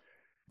no good.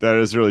 That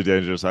is really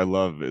dangerous. I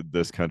love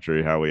this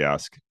country, how we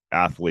ask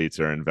athletes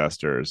or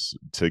investors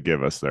to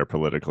give us their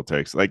political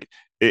takes. Like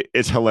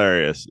it's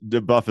hilarious.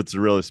 Buffett's a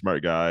really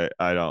smart guy.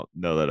 I don't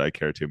know that I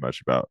care too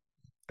much about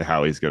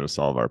how he's going to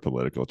solve our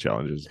political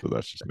challenges, but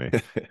that's just me.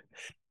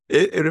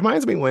 It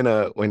reminds me when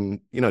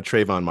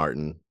Trayvon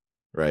Martin,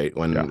 right?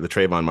 When the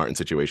Trayvon Martin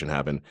situation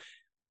happened,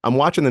 I'm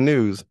watching the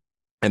news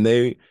and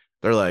they're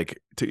like,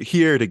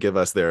 here to give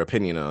us their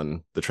opinion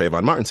on the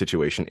Trayvon Martin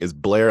situation is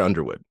Blair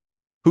Underwood,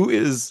 who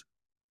is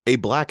a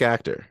black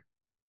actor.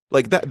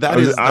 Like I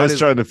was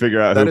trying to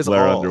figure out who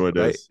Blair Underwood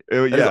is.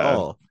 That is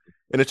all.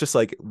 And it's just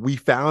like, we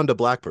found a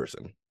black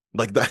person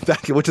like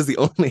that, which is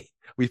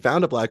we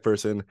found a black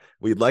person.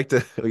 We'd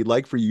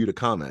like for you to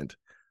comment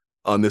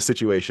on this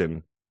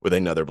situation with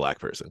another black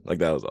person. Like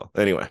that was all.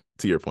 Anyway,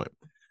 to your point.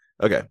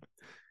 Okay.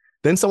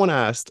 Then someone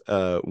asked,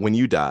 when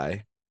you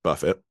die,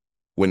 Buffett,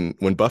 when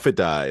Buffett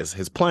dies,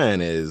 his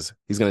plan is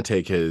he's going to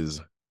take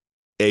his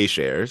A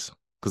shares,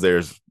 because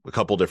there's a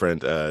couple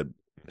different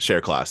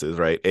share classes,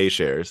 right? A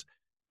shares,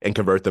 and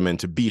convert them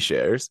into B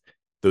shares.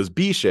 Those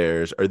B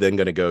shares are then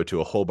going to go to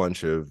a whole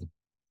bunch of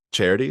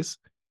charities.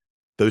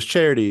 Those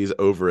charities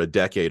over a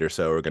decade or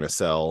so are going to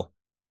sell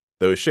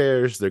those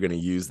shares. They're going to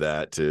use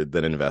that to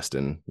then invest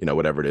in,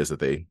 whatever it is that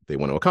they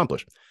want to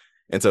accomplish.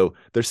 And so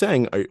they're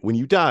saying, when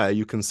you die, are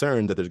you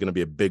concerned that there's going to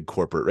be a big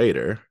corporate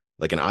raider,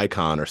 like an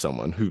Icon or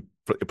someone who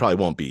it probably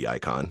won't be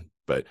Icon,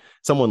 but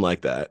someone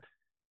like that,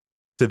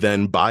 to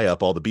then buy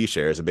up all the B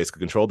shares and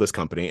basically control this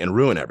company and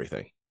ruin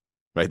everything,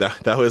 right?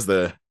 That was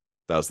the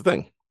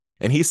thing.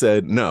 And he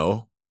said,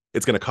 no,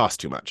 it's going to cost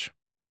too much.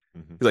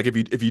 Mm-hmm. He's like,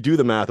 if you do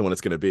the math on what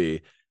it's going to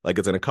be, like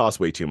it's going to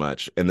cost way too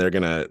much, and they're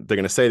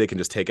gonna say they can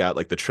just take out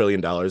like the $1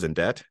 trillion in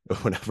debt or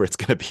whatever it's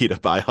going to be to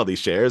buy all these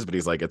shares. But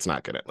he's like, that's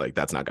not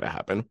gonna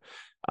happen.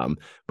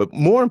 But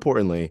more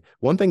importantly,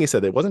 one thing he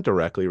said that wasn't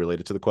directly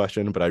related to the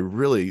question, but I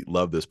really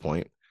love this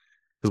point,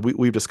 because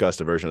we've discussed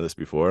a version of this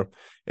before,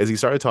 is he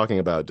started talking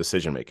about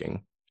decision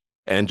making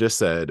and just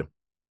said,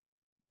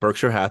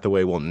 Berkshire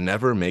Hathaway will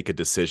never make a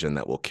decision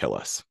that will kill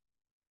us.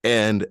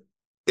 And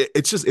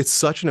it's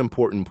such an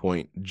important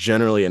point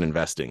generally in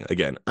investing.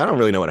 Again, I don't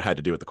really know what it had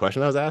to do with the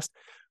question I was asked,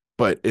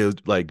 but it was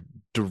like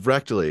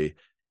directly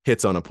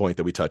hits on a point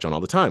that we touch on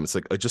all the time. It's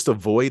like just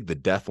avoid the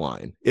death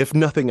line, if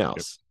nothing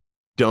else.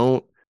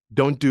 Don't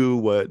do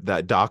what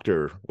that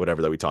doctor,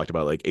 whatever that we talked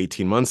about like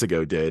 18 months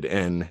ago did,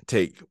 and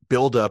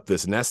build up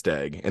this nest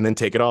egg and then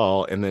take it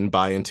all and then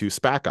buy into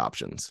SPAC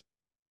options.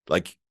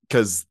 Like,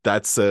 because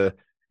it's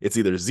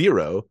either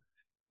zero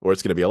or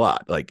it's going to be a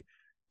lot. Like,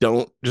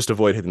 don't just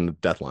avoid hitting the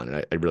death line.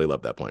 And I really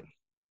love that point.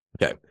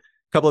 Okay. A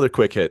couple other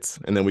quick hits,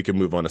 and then we can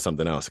move on to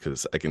something else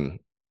because I can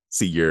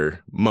see you're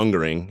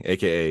mongering,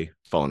 aka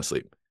falling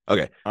asleep.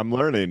 Okay. I'm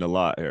learning a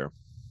lot here.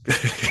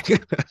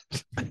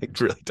 I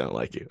really don't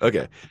like you.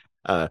 Okay.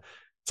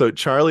 So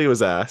Charlie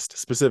was asked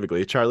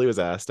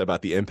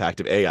about the impact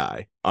of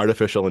AI,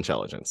 artificial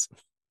intelligence.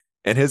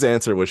 And his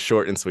answer was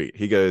short and sweet.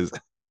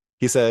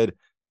 He said,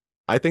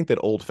 I think that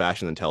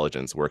old-fashioned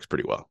intelligence works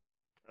pretty well.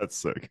 That's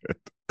so good.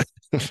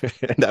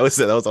 And that was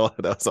it. That was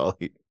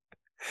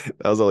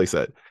all he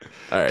said.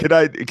 All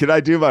right. Can I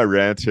do my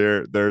rant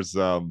here? There's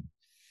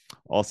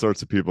all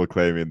sorts of people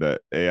claiming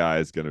that AI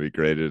is going to be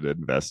great at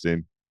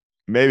investing.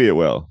 Maybe it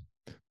will,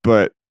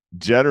 but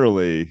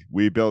generally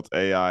we built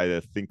AI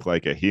to think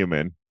like a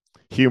human.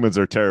 Humans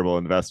are terrible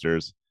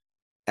investors.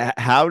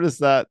 What's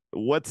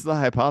the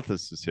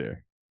hypothesis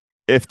here?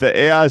 If the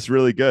AI is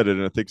really good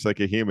and it thinks like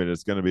a human,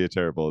 it's going to be a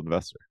terrible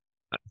investor.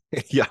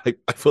 Yeah,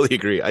 I fully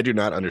agree. I do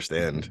not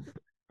understand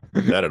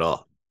that at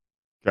all.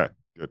 Okay,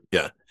 good.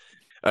 Yeah.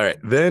 All right.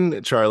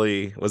 Then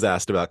Charlie was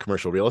asked about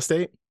commercial real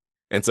estate.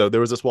 And so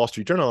there was this Wall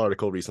Street Journal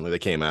article recently that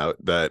came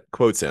out that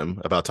quotes him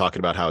about talking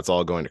about how it's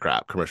all going to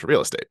crap, commercial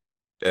real estate.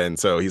 And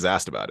so he's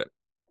asked about it.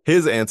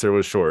 His answer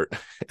was short,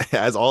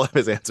 as all of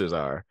his answers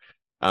are.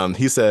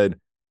 He said,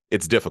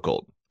 it's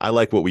difficult. I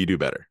like what we do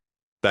better.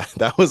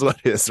 That was what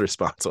his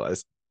response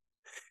was.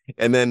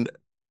 And then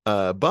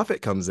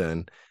Buffett comes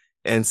in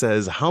and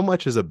says, how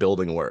much is a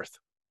building worth?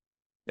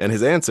 And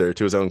his answer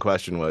to his own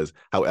question was,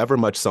 however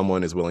much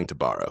someone is willing to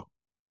borrow.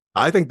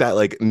 I think that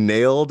like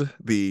nailed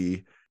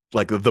the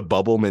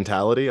bubble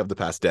mentality of the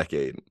past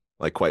decade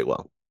like quite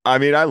well. I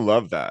mean, I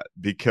love that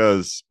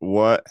because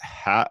what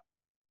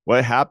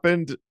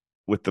happened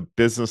with the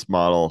business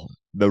model,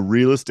 the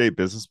real estate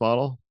business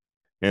model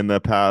in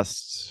the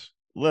past,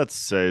 let's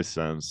say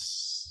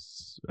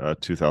since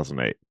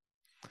 2008,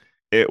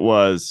 it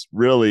was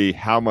really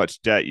how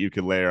much debt you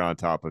could layer on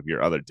top of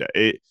your other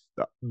debt.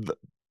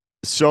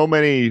 So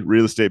many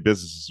real estate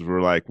businesses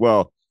were like,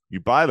 well, you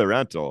buy the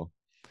rental,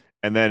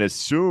 and then as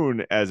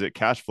soon as it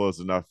cash flows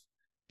enough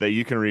that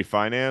you can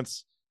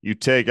refinance, you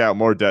take out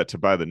more debt to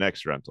buy the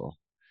next rental.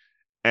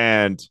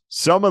 And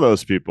some of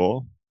those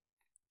people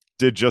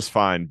did just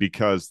fine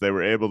because they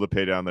were able to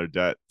pay down their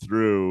debt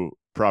through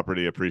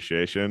property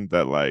appreciation,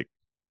 that like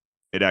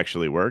it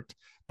actually worked.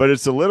 But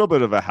it's a little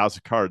bit of a house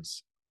of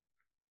cards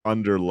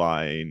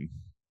underlying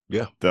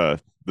the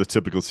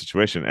typical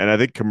situation. And I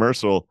think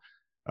commercial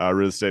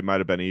real estate might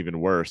have been even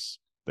worse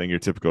than your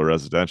typical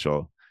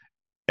residential.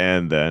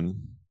 And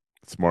then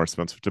it's more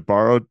expensive to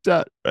borrow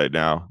debt right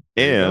now.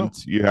 And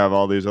you have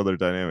all these other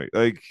dynamics.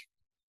 Like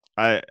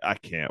I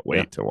can't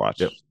wait to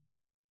watch it.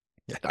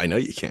 Yeah, I know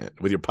you can't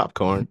with your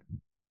popcorn.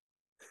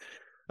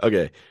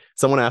 Okay.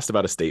 Someone asked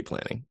about estate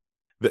planning.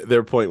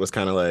 Their point was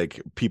kind of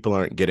like people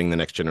aren't getting the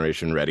next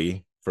generation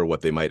ready for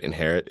what they might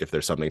inherit if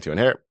there's something to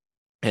inherit.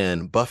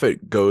 And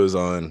Buffett goes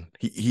on,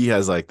 he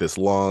has like this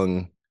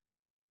long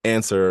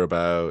answer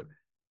about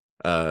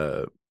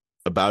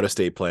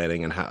estate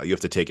planning and how you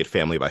have to take it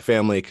family by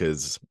family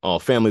because all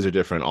families are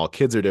different, all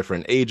kids are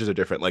different, ages are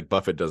different. Like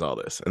Buffett does all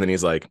this. And then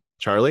he's like,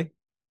 Charlie?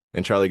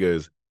 And Charlie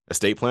goes,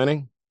 estate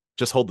planning?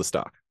 Just hold the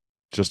stock.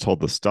 Just hold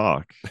the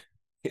stock.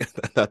 Yeah,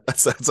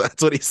 that's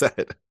what he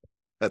said.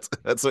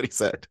 That's what he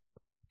said.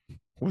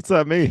 What's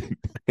that mean?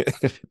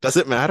 Does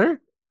it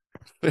matter?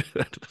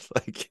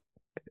 Like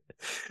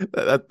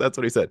that's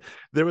what he said.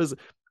 There was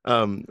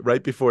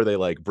right before they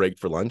like break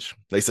for lunch,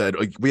 they said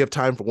we have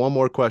time for one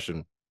more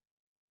question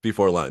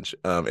before lunch.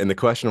 And the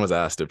question was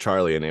asked of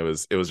Charlie, and it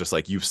was just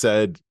like, you've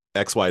said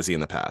XYZ in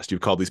the past.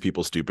 You've called these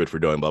people stupid for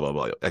doing blah blah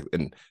blah.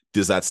 And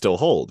does that still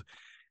hold?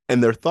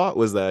 And their thought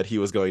was that he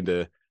was going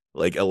to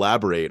like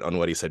elaborate on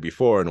what he said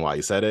before and why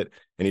he said it.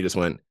 And he just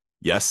went,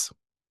 yes.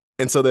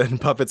 And so then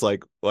Buffett's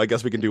like, well, I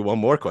guess we can do one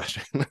more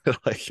question.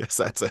 Like, yes,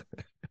 that's it.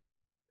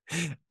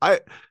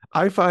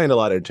 I find a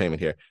lot of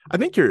entertainment here. I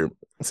think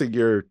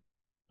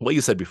what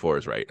you said before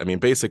is right. I mean,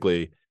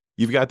 basically,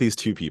 you've got these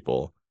two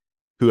people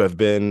who have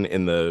been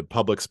in the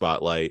public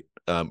spotlight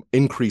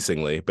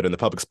increasingly, but in the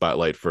public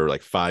spotlight for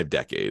like 5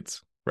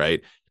 decades,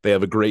 right? They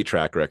have a great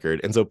track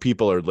record. And so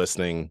people are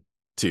listening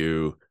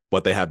to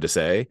what they have to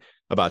say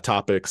about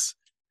topics.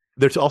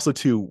 They're also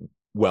two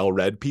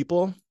well-read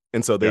people.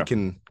 And so they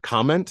can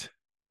comment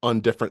on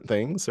different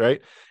things,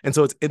 right? And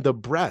so it's in the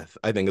breadth,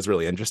 I think, is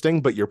really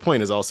interesting. But your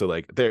point is also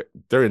like they're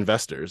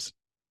investors.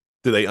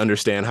 Do they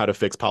understand how to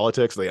fix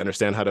politics? Do they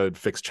understand how to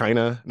fix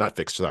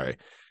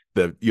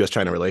the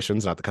U.S.-China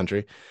relations, not the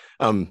country?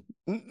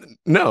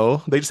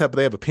 No, they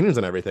have opinions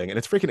on everything, and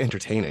it's freaking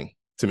entertaining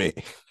to me.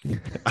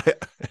 I,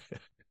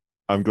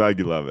 I'm glad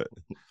you love it.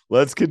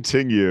 Let's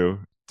continue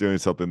doing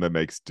something that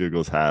makes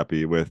Douglas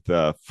happy with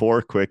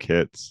 4 quick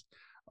hits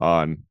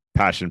on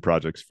passion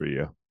projects for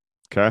you.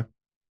 Okay.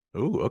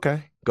 Ooh,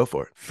 okay. Go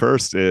for it.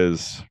 First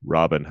is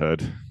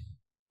Robinhood.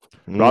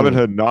 Mm.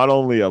 Robinhood not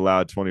only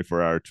allowed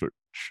 24-hour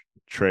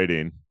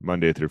trading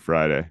Monday through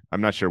Friday.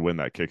 I'm not sure when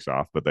that kicks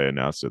off, but they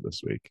announced it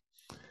this week.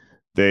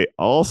 They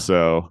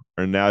also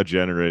are now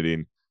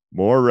generating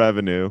more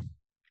revenue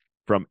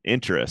from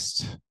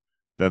interest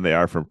than they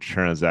are from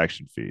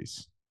transaction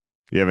fees.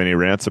 You have any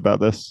rants about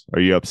this? Are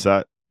you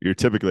upset? You're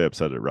typically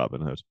upset at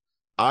Robinhood.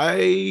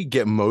 I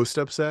get most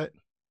upset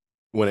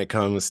when it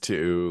comes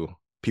to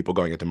people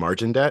going into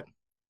margin debt.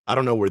 I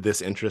don't know where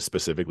this interest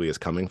specifically is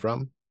coming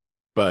from,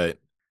 but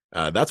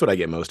that's what I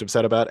get most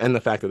upset about. And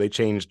the fact that they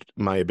changed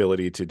my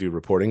ability to do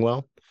reporting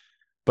well.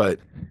 But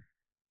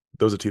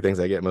those are 2 things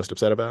I get most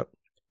upset about.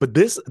 But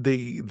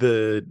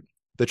the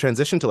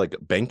transition to like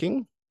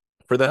banking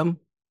for them,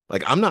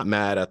 like I'm not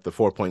mad at the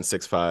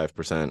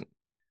 4.65%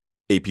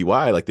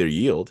 APY, like their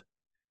yield.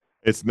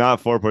 It's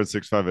not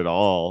 4.65 at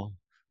all.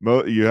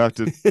 You have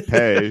to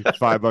pay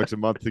 $5 a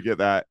month to get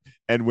that.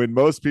 And when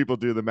most people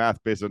do the math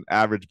based on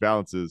average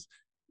balances,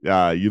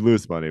 you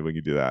lose money when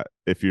you do that.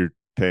 If you're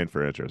paying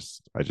for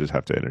interest, I just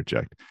have to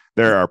interject.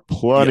 There are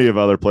plenty of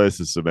other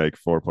places to make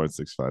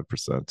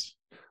 4.65%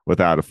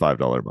 without a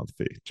 $5 a month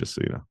fee, just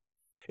so you know.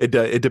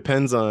 It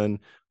depends on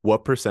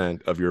what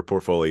percent of your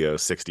portfolio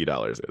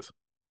 $60 is.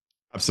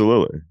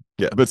 Absolutely.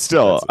 Yeah. But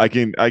still, I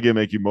can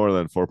make you more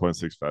than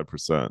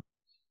 4.65%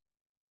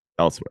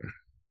 elsewhere.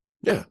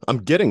 Yeah, I'm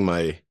getting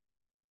my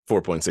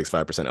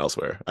 4.65%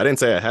 elsewhere. I didn't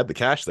say I had the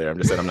cash there. I'm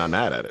just saying I'm not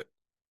mad at it.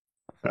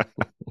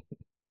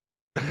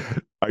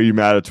 Are you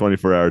mad at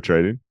 24-hour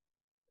trading?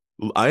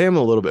 I am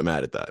a little bit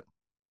mad at that.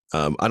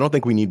 I don't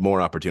think we need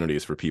more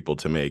opportunities for people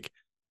to make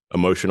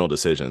emotional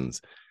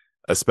decisions,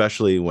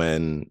 especially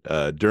when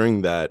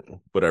during that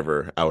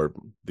whatever hour,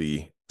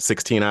 the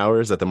 16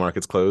 hours that the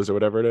market's closed or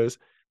whatever it is,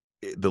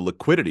 the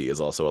liquidity is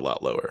also a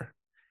lot lower.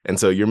 And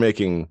so you're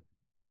making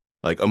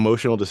like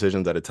emotional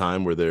decisions at a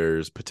time where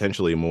there's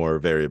potentially more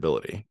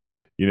variability.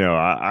 You know,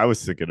 I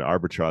was thinking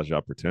arbitrage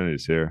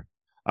opportunities here.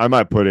 I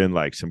might put in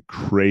like some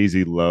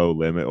crazy low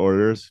limit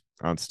orders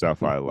on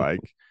stuff I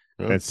like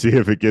and see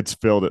if it gets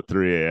filled at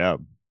 3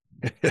 a.m.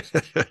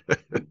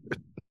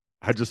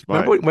 I just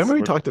might. Remember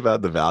we talked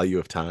about the value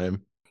of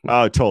time?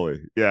 Oh,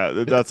 totally.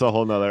 Yeah, that's a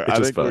whole nother. I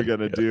think we're going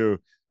to do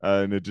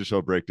an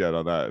additional breakdown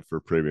on that for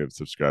premium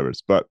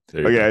subscribers. But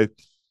okay,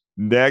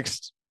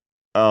 next.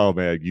 Oh,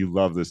 man, you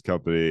love this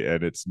company,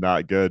 and it's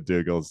not good,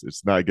 Diggles.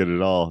 It's not good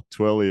at all.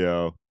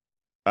 Twilio.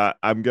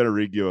 I'm going to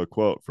read you a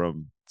quote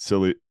from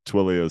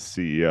Twilio's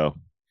CEO.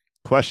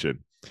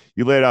 Question.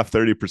 You laid off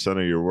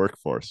 30% of your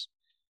workforce.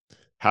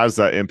 How does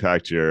that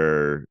impact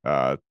your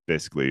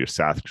basically your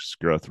SaaS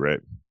growth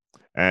rate?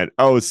 And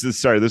this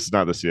is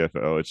not the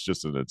CFO. It's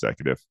just an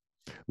executive.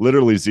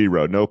 Literally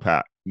zero,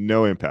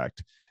 no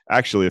impact.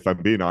 Actually, if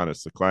I'm being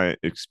honest, the client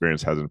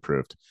experience has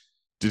improved.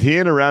 Did he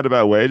in a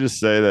roundabout way just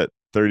say that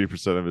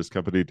 30% of his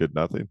company did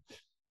nothing?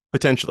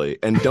 Potentially.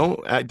 And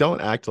don't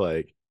act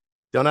like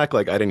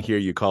I didn't hear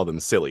you call them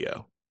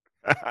Cilio.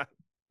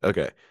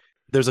 Okay.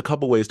 There's a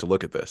couple ways to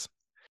look at this.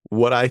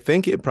 What I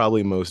think it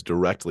probably most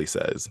directly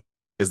says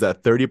is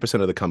that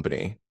 30% of the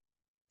company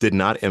did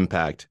not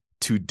impact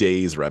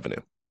today's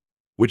revenue,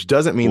 which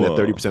doesn't mean that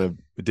 30% of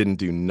it didn't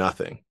do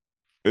nothing.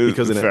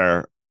 Because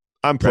fair.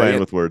 I'm playing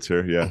with words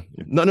here. Yeah.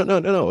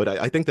 No.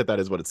 I think that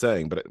is what it's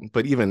saying.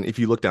 But even if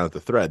you look down at the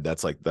thread,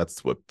 that's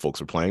what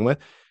folks are playing with.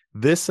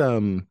 This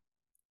in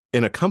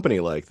a company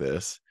like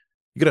this,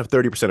 you could have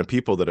 30% of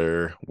people that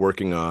are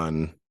working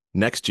on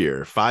next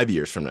year, 5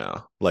 years from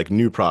now, like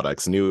new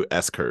products, new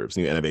S curves,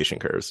 new innovation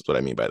curves. Is what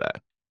I mean by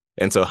that.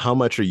 And so, how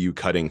much are you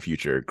cutting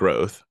future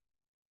growth,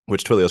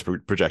 which Twilio is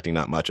projecting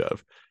not much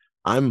of?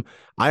 I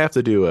have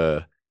to do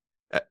a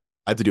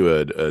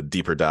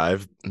deeper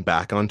dive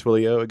back on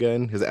Twilio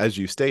again, because as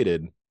you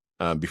stated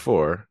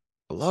before,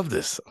 I love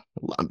this.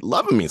 I'm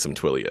loving me some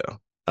Twilio.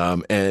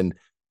 And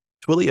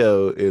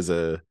Twilio is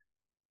a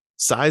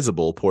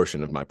sizable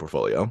portion of my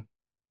portfolio.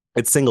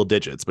 It's single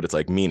digits, but it's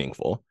like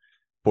meaningful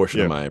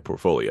portion of my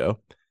portfolio.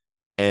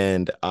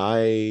 And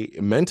I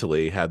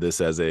mentally had this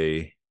as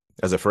a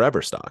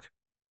forever stock.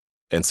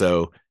 And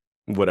so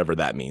whatever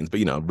that means,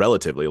 but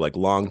relatively like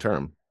long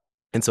term.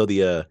 And so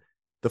the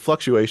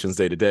fluctuations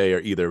day to day are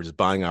either just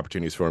buying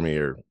opportunities for me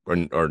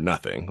or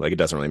nothing. Like it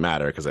doesn't really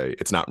matter because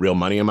it's not real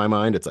money in my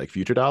mind. It's like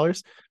future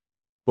dollars.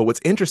 But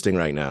what's interesting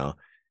right now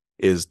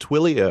is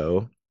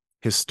Twilio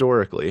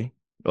historically,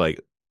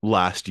 like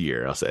last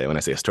year, I'll say, when I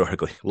say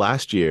historically,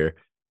 last year,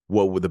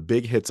 what were the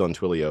big hits on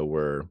Twilio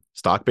were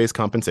stock-based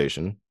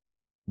compensation,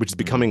 which is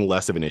becoming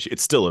less of an issue.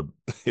 It's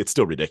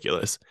still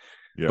ridiculous.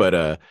 Yeah.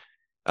 But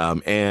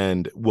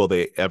and will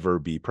they ever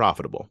be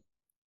profitable?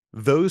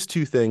 Those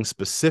 2 things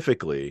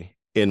specifically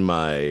in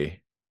my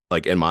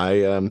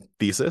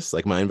thesis,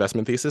 like my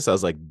investment thesis, I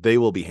was like, they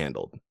will be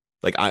handled.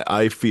 Like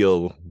I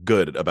feel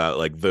good about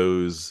like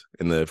those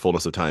in the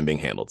fullness of time being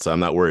handled. So I'm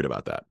not worried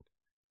about that.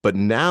 But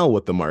now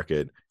what the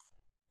market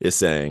is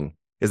saying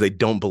is they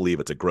don't believe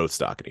it's a growth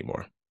stock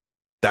anymore.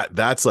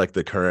 That's like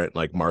the current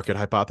like market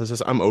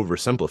hypothesis. I'm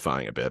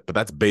oversimplifying a bit, but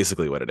that's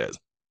basically what it is.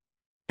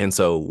 And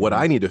so what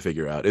I need to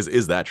figure out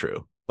is that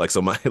true? Like,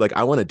 so my, like,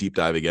 I want to deep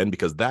dive again,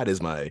 because that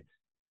is my,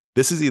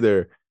 this is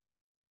either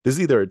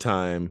a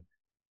time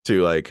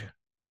to like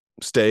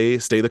stay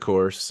the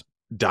course,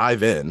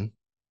 dive in,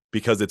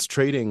 because it's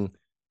trading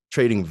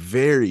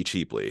very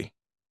cheaply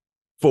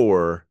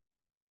for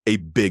a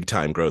big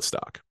time growth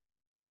stock.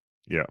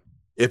 Yeah.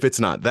 If it's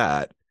not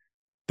that,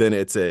 then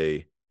it's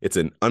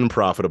an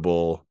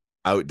unprofitable,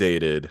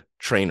 outdated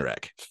train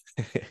wreck.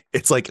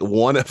 It's like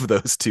one of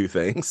those two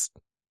things.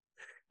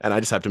 And I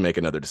just have to make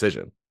another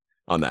decision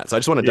on that. So I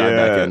just want to dive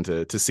back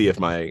into to see if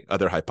my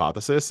other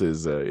hypothesis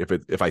is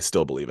if I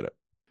still believe in it.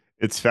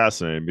 It's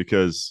fascinating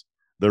because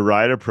the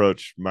right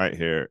approach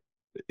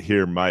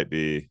here might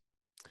be,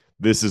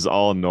 this is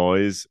all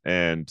noise,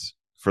 and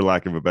for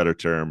lack of a better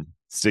term,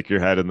 stick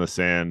your head in the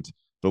sand,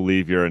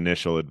 believe your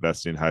initial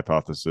investing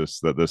hypothesis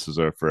that this is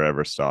a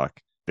forever stock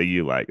that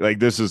you like. Like,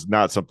 this is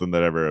not something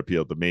that ever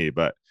appealed to me,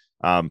 but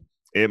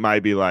it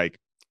might be like,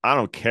 I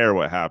don't care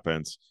what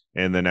happens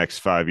in the next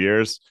 5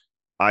 years.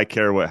 I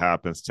care what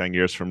happens 10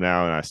 years from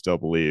now, and I still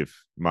believe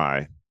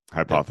my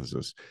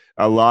hypothesis.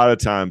 A lot of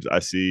times I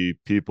see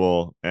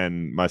people,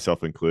 and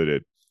myself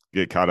included,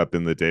 get caught up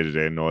in the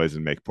day-to-day noise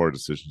and make poor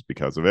decisions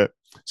because of it.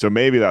 So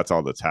maybe that's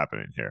all that's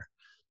happening here.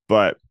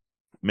 But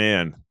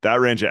man,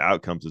 that range of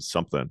outcomes is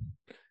something.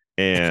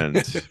 And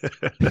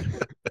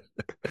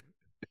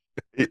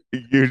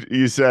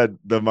you said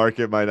the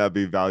market might not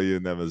be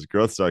valuing them as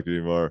growth stock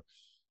anymore.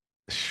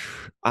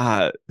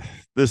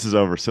 This is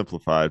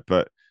oversimplified,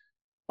 but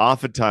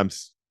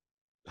oftentimes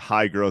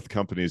high growth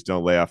companies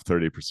don't lay off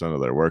 30%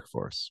 of their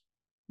workforce.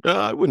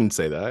 I wouldn't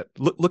say that.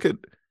 Look at,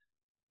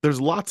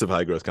 there's lots of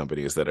high growth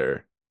companies that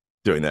are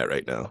doing that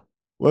right now.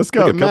 Let's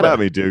go. Come at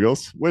me,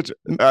 Dougals. Which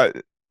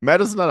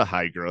Meta's not a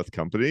high growth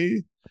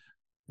company.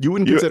 You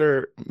wouldn't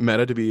consider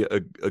Meta to be a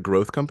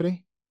growth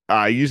company?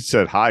 You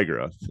said high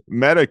growth.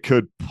 Meta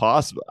could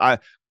possibly.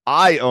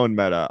 I own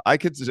Meta. I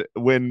consider,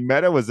 when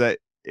Meta was at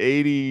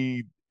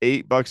 $88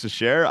 a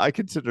share, I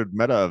considered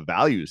Meta a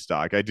value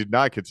stock. I did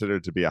not consider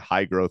it to be a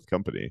high growth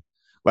company.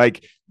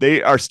 Like,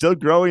 they are still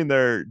growing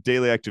their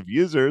daily active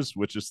users,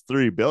 which is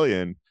 3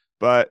 billion.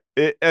 But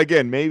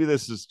again, maybe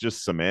this is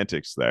just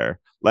semantics there.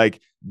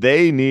 Like,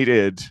 they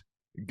needed,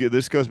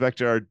 this goes back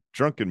to our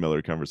Drunken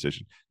Miller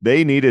conversation.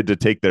 They needed to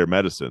take their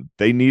medicine.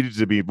 They needed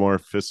to be more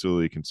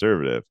fiscally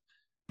conservative.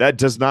 That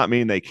does not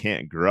mean they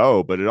can't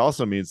grow, but it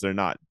also means they're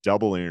not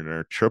doubling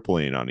or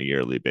tripling on a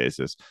yearly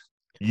basis.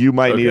 You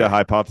might need a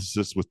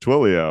hypothesis with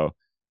Twilio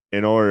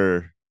in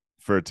order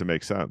for it to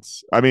make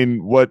sense. I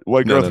mean, what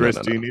growth rates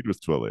do you need with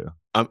Twilio?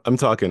 I'm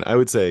talking, I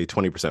would say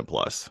 20%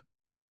 plus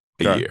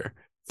a year,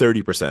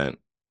 30%.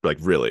 Like,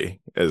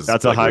 really, as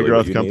that's a high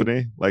growth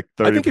company. Like,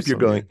 30%. I think if you're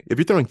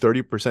throwing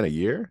 30% a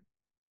year,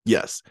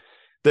 yes.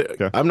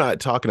 I'm not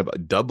talking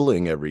about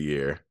doubling every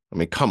year. I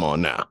mean, come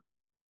on now.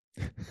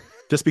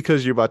 Just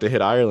because you're about to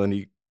hit Ireland,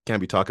 you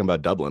can't be talking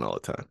about Dublin all the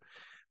time.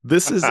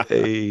 This is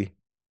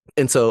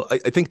and so I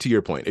think, to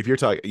your point, if you're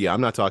talking,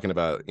 I'm not talking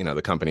about,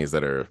 the companies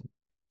that are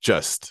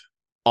just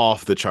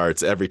off the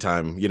charts every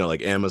time,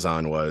 like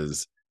Amazon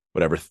was,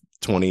 whatever,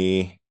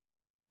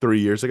 23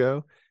 years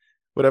ago,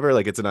 whatever.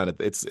 Like,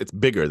 it's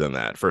bigger than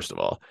that, first of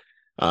all.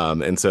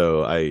 And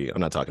so I'm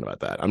not talking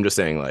about that. I'm just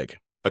saying, like,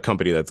 a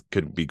company that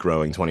could be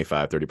growing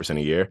 25-30%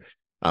 a year.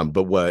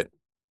 But what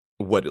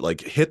like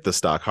hit the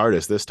stock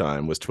hardest this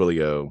time was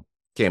Twilio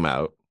came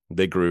out.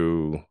 They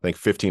grew, I think,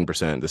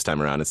 15% this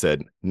time around, and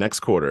said,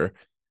 next quarter,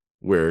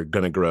 we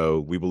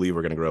believe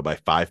we're going to grow by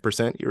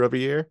 5% year over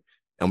year.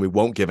 And we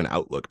won't give an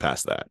outlook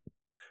past that.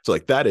 So,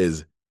 like, that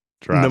is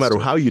drastic. No matter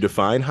how you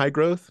define high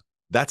growth,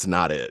 that's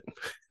not it.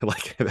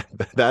 Like,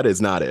 that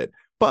is not it.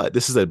 But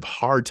this is a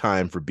hard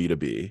time for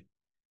B2B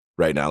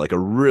right now, like a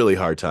really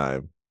hard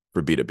time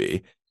for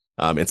B2B.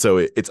 And so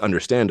it's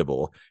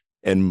understandable.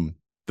 And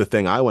the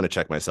thing I want to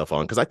check myself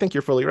on, because I think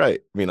you're fully right.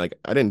 I mean, like,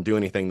 I didn't do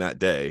anything that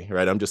day,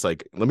 right? I'm just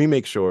like, let me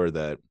make sure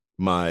that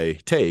my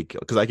take,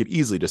 because I could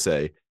easily just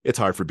say it's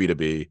hard for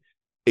B2B,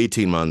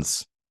 18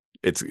 months,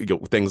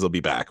 things will be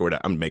back, or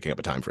I'm making up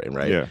a time frame,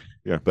 right?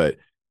 Yeah. But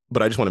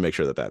I just want to make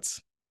sure that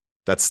that's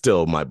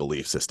still my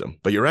belief system.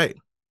 But you're right.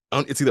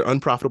 It's either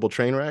unprofitable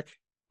train wreck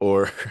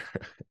or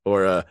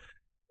that's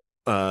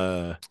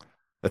a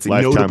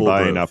lifetime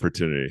buying growth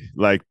opportunity.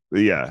 Like,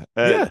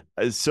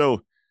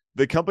 so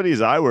the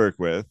companies I work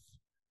with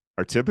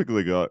are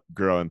typically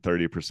growing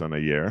 30%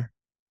 a year.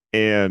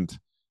 And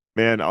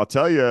man, I'll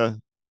tell you,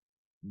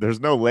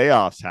 there's no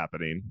layoffs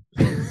happening.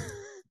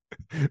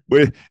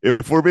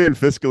 If we're being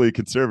fiscally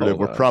conservative,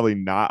 we're probably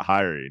not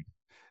hiring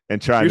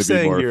and trying to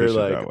be more efficient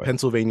like that way.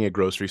 Pennsylvania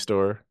grocery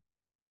store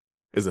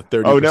is a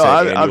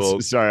 30% annual.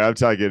 I'm sorry, I'm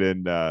talking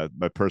in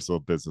my personal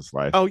business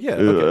life. Oh, yeah.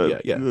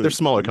 Okay, yeah. They're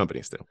smaller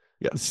companies still.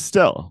 Yeah.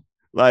 Still,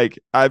 like,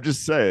 I've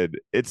just said,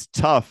 it's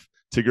tough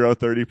to grow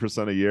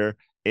 30% a year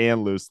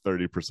and lose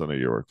 30% of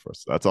your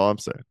workforce. That's all I'm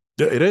saying.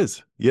 Yeah, it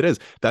is. It is.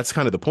 That's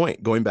kind of the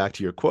point. Going back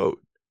to your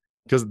quote,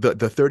 because the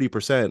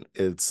 30%,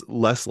 it's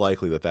less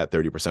likely that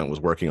 30% was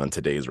working on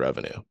today's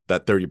revenue.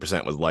 That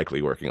 30% was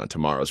likely working on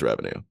tomorrow's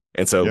revenue.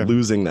 And so Yeah.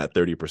 losing that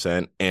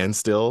 30% and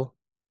still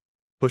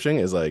pushing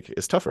is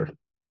tougher.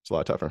 It's a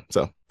lot tougher.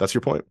 So that's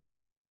your point.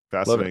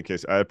 Love Fascinating it.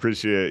 case. I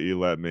appreciate you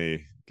letting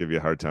me give you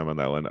a hard time on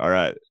that one. All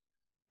right.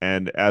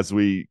 And as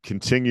we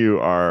continue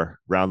our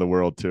round the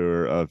world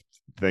tour of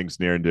things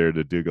near and dear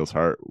to Dougal's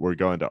heart, we're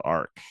going to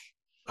ARK.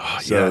 Oh,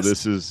 So yes.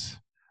 this is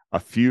a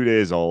few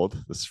days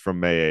old. This is from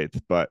May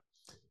 8th. But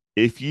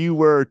if you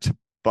were to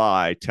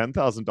buy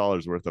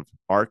 $10,000 worth of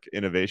ARK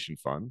Innovation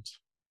Fund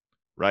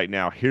right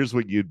now, here's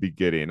what you'd be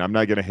getting. I'm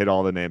not going to hit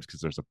all the names because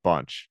there's a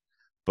bunch,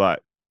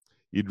 but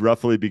you'd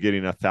roughly be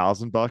getting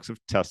 $1,000 of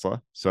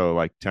Tesla. So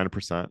like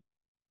 10%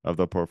 of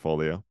the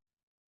portfolio,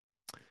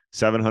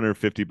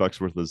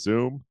 $750 worth of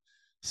Zoom,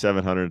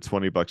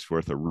 $720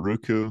 worth of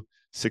Roku,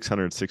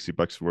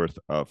 $660 worth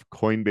of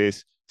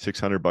Coinbase,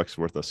 $600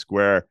 worth of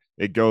Square.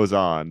 It goes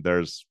on.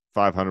 There's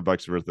 $500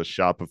 worth of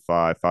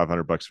Shopify,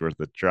 $500 worth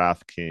of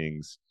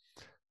DraftKings,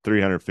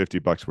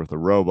 $350 worth of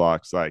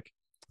Roblox, like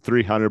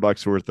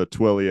 $300 worth of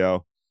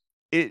Twilio.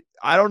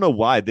 I don't know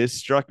why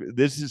this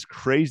is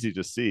crazy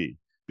to see,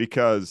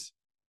 because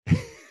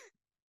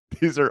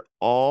these are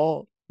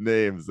all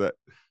names that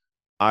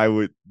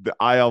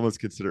I almost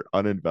consider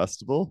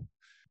uninvestable.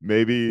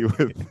 Maybe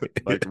with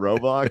like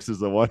Roblox is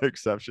the one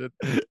exception.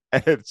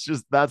 And it's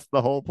just that's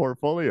the whole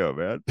portfolio,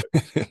 man.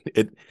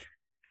 it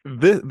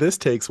this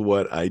takes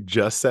what I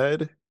just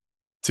said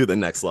to the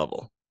next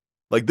level.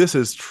 Like this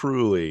is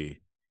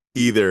truly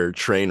either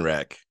train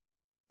wreck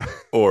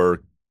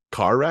or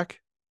car wreck.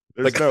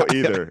 There's Like no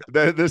either.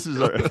 This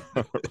is a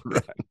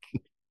right.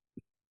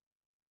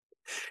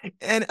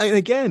 and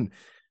again,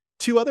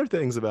 two other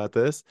things about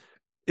this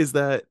is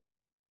that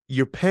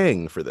you're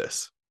paying for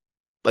this.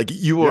 Like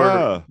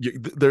Yeah.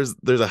 there's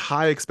a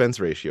high expense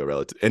ratio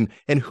relative,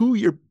 and who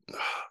you're.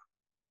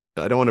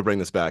 I don't want to bring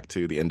this back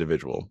to the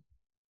individual,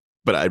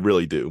 but I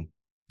really do.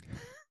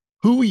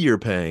 Who you're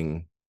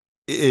paying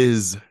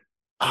is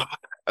uh,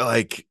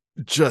 like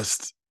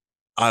just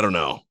I don't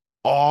know,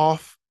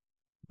 off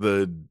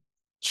the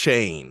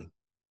chain,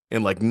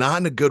 and like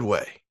not in a good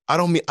way.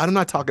 I'm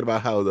not talking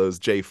about how those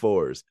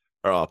J4s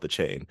are off the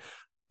chain.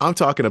 I'm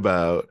talking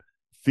about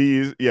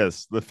Fees.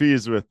 Yes, the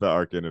fees with the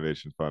ARK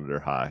Innovation Fund are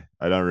high.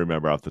 I don't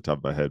remember off the top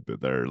of my head,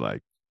 but they're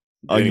like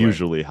anyway.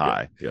 unusually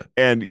high. Yeah.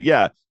 And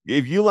yeah,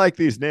 if you like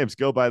these names,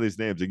 go buy these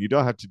names, and you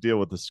don't have to deal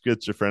with the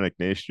schizophrenic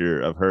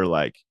nature of her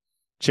like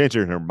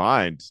changing her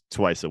mind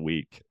twice a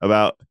week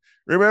about.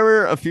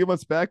 Remember a few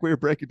months back we were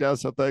breaking down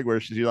something where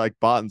she like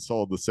bought and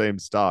sold the same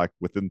stock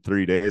within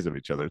 3 days of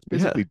each other. It's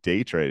basically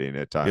day trading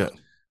at times. Yeah.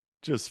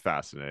 Just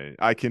fascinating.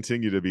 I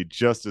continue to be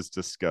just as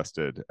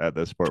disgusted at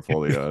this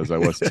portfolio as I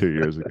was 2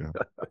 years ago.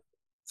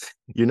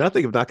 You're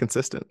nothing if not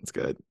consistent. It's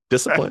good.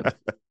 Discipline.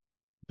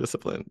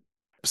 Discipline.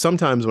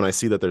 Sometimes when I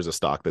see that there's a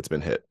stock that's been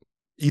hit,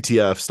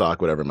 ETF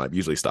stock, whatever it might be,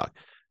 usually stock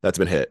that's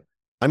been hit,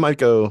 I might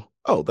go,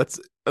 oh,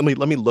 let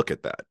me look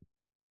at that.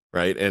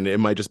 Right. And it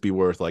might just be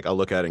worth like, I'll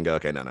look at it and go,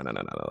 okay, no,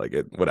 like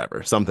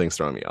whatever. Something's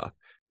throwing me off.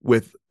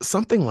 With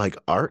something like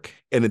ARK,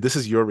 and this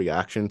is your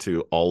reaction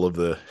to all of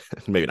the,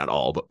 maybe not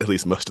all, but at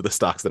least most of the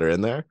stocks that are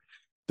in there,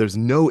 there's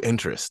no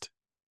interest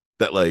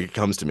that like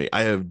comes to me.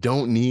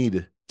 Don't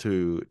need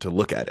to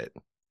look at it.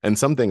 And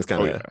some things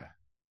kind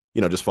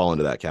of, just fall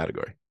into that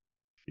category.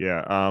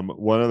 Yeah.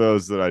 One of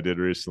those that I did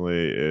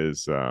recently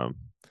is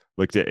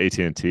looked at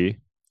AT&T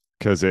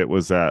because it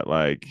was at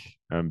like,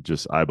 I'm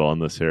just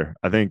eyeballing this here,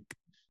 I think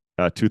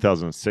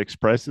 2006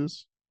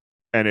 prices.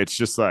 And it's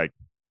just like,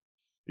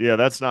 yeah,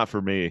 that's not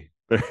for me.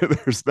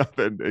 There's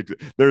nothing.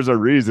 There's a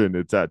reason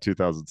it's at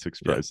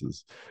 2006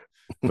 prices.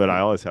 But I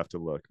always have to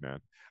look, man.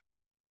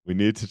 We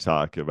need to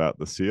talk about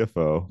the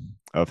CFO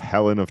of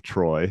Helen of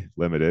Troy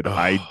Limited. Oh.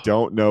 I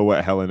don't know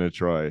what Helen of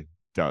Troy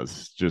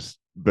does,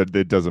 but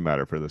it doesn't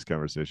matter for this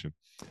conversation.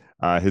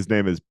 His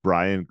name is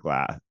Brian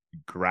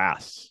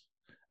Grass,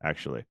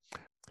 actually.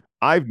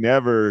 I've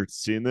never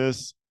seen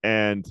this,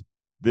 and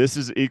this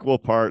is equal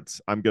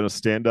parts I'm going to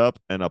stand up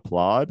and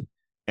applaud,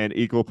 and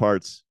equal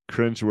parts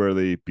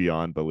cringeworthy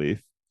beyond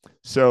belief.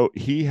 So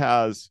he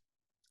has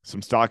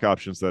some stock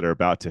options that are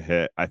about to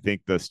hit. I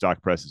think the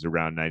stock price is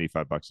around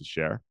 $95 a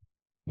share.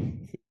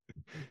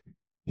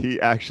 He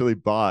actually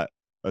bought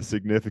a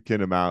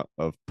significant amount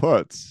of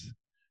puts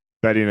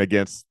betting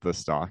against the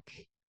stock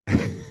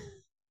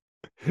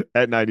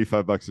at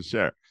 $95 a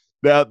share.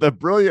 Now, the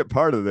brilliant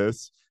part of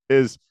this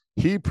is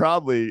he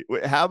probably,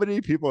 how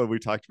many people have we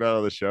talked about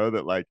on the show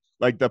that like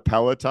the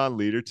Peloton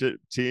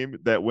leadership team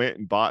that went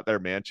and bought their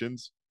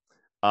mansions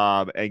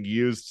and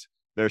used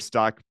their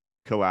stock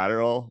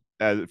collateral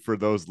for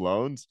those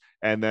loans,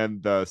 and then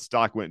the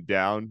stock went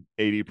down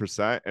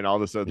 80%, and all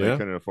of a sudden they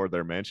couldn't afford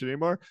their mansion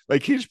anymore.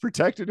 Like he's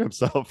protected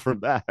himself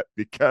from that,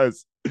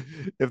 because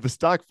if the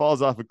stock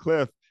falls off a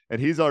cliff and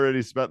he's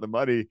already spent the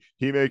money,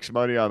 he makes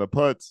money on the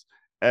puts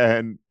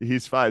and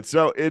he's fine.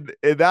 So in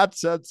that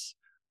sense,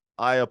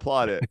 I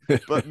applaud it.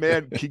 But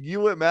man, can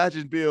you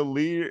imagine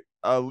being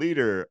a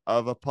leader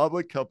of a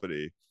public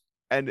company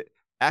and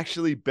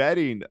actually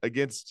betting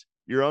against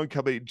your own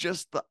company,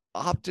 just the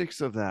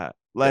optics of that,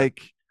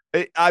 like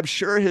I'm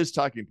sure his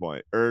talking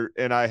point,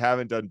 and I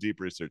haven't done deep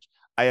research.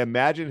 I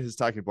imagine his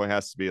talking point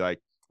has to be like,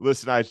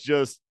 listen,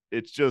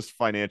 it's just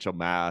financial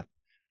math.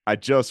 I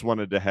just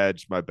wanted to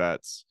hedge my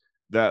bets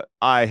that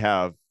I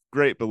have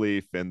great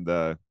belief in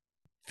the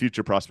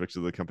future prospects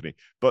of the company.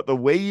 But the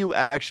way you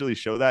actually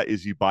show that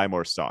is you buy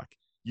more stock.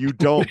 You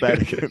don't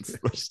bet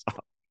against the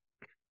stock.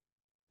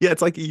 Yeah,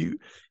 it's like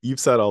you've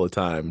said all the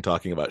time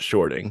talking about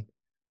shorting.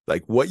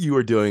 Like what you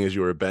were doing is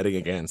you were betting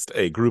against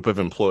a group of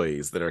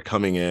employees that are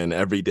coming in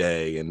every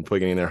day and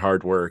putting in their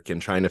hard work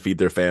and trying to feed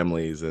their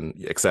families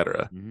and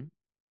etc.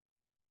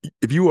 Mm-hmm.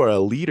 If you are a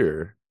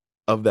leader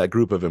of that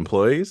group of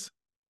employees,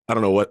 I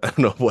don't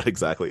know what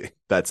exactly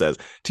that says.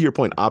 To your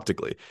point,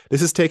 optically,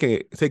 this is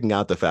taking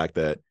out the fact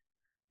that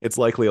it's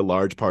likely a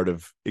large part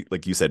of,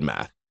 like you said,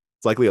 math.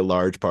 It's likely a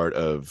large part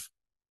of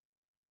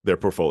their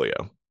portfolio.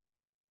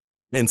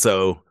 And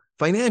so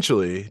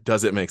financially,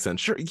 does it make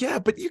sense? Sure. Yeah,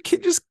 but you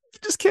just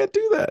can't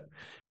do that.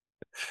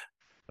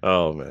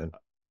 Oh man.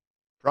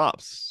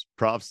 Props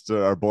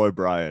to our boy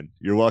Brian.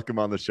 You're welcome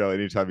on the show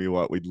anytime you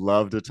want. We'd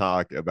love to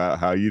talk about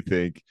how you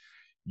think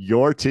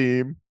your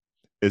team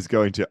is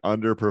going to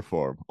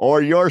underperform,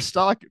 or your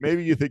stock.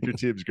 Maybe you think your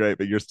team's great,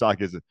 but your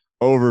stock is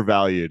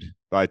overvalued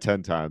by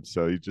 10 times.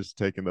 So you're just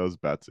taking those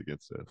bets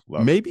against it.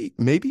 Maybe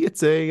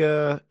it's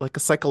a like a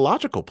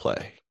psychological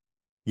play,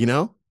 you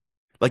know,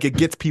 like it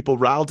gets people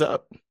riled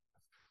up.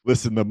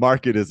 Listen, the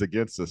market is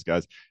against us,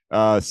 guys.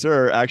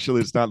 Sir,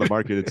 actually, it's not the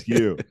market, it's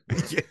you.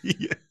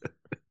 Yeah.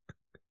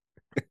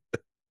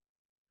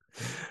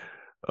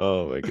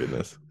 Oh my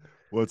goodness.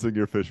 What's in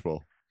your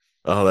fishbowl?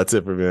 Oh, that's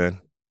it for me,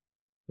 man.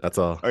 That's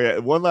all. Okay,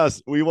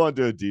 we won't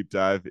do a deep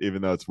dive,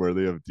 even though it's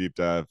worthy of a deep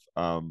dive.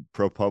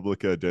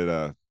 ProPublica did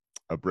a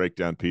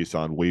breakdown piece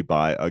on We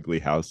Buy Ugly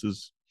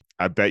Houses.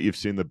 I bet you've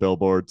seen the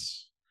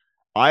billboards.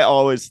 I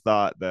always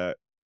thought that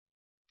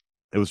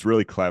it was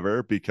really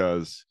clever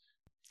because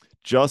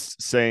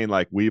just saying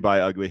like We Buy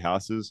Ugly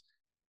Houses,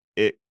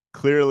 it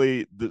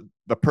clearly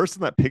the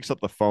person that picks up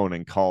the phone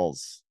and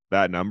calls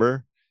that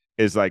number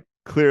is like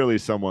clearly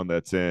someone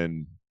that's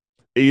in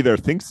either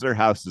thinks their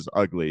house is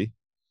ugly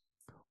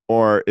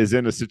or is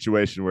in a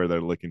situation where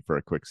they're looking for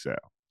a quick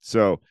sale.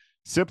 So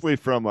simply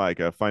from like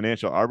a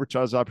financial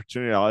arbitrage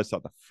opportunity, I always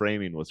thought the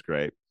framing was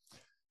great.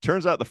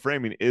 Turns out the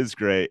framing is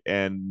great,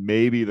 and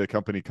maybe the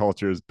company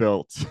culture is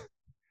built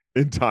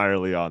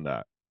entirely on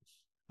that.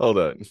 Hold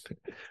on.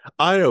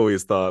 I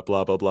always thought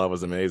blah, blah, blah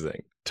was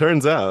amazing.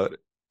 Turns out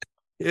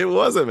it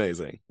was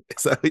amazing.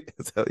 Is that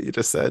what you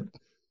just said?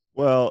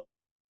 Well,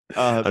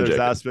 there's joking.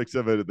 aspects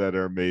of it that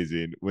are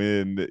amazing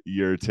when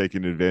you're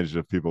taking advantage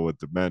of people with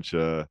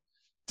dementia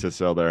to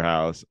sell their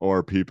house,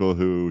 or people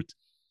who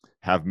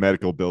have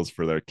medical bills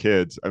for their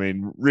kids. I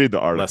mean, read the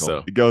article.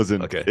 So. It goes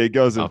into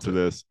it.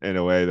 this in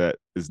a way that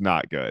is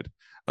not good,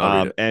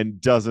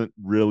 and doesn't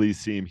really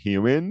seem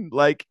human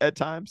like at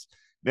times.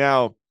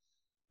 Now,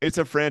 it's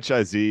a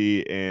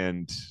franchisee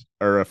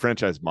or a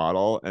franchise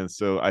model, and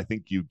so I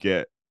think you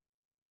get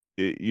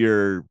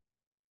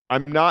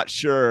I'm not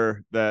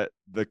sure that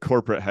the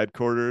corporate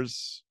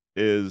headquarters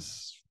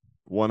is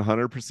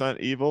 100%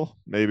 evil,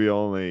 maybe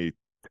only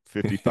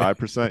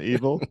 55%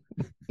 evil.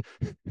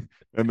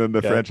 And then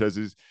the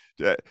franchisees.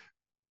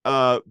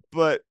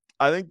 But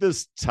I think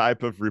this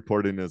type of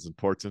reporting is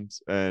important,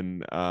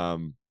 and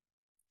I'd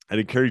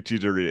encourage you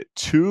to read it.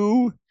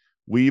 To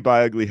We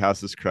Buy Ugly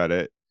Houses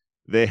credit,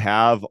 they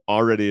have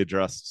already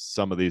addressed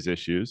some of these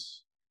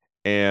issues,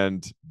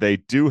 and they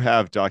do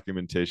have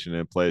documentation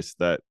in place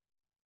that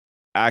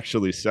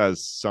actually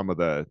says some of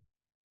the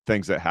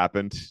things that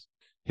happened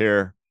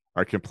here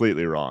are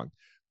completely wrong.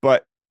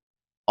 But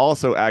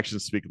also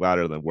actions speak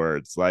louder than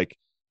words. Like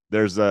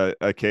there's a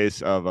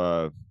case of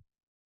a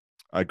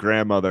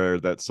grandmother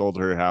that sold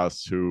her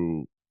house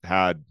who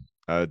had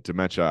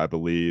dementia, I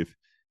believe,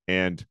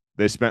 and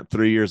they spent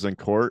 3 years in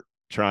court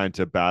trying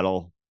to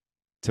battle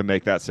to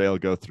make that sale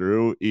go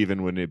through,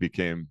 even when it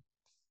became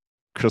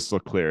crystal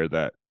clear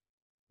that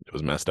it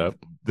was messed up.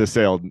 The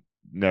sale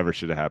never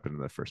should have happened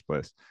in the first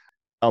place.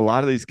 A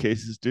lot of these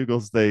cases,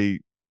 Douglas, the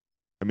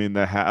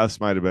house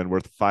might have been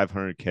worth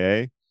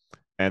 $500K,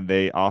 and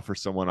they offer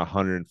someone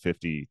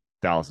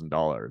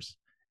 $150,000.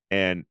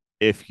 And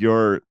if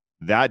you're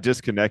that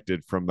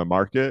disconnected from the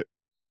market,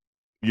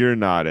 you're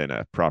not in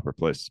a proper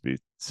place to be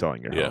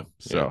selling your home.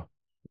 So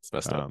it's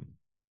messed up.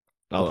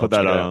 I'll put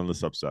that out on the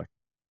Substack.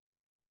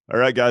 All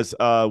right, guys.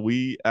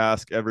 We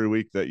ask every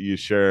week that you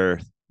share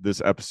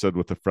this episode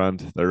with a friend.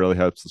 That really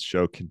helps the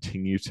show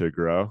continue to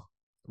grow.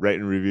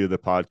 Rate and review the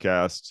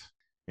podcast,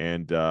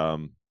 and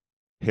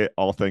hit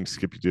all things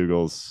Skippy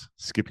Dougals,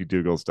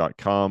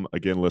 skippydougals.com.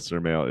 Again, listener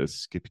mail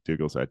is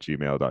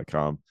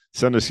skippydougals@gmail.com.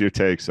 Send us your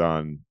takes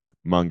on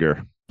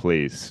Munger,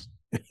 please.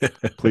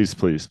 Please.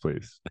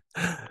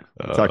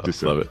 Talk to you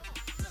soon. Love it.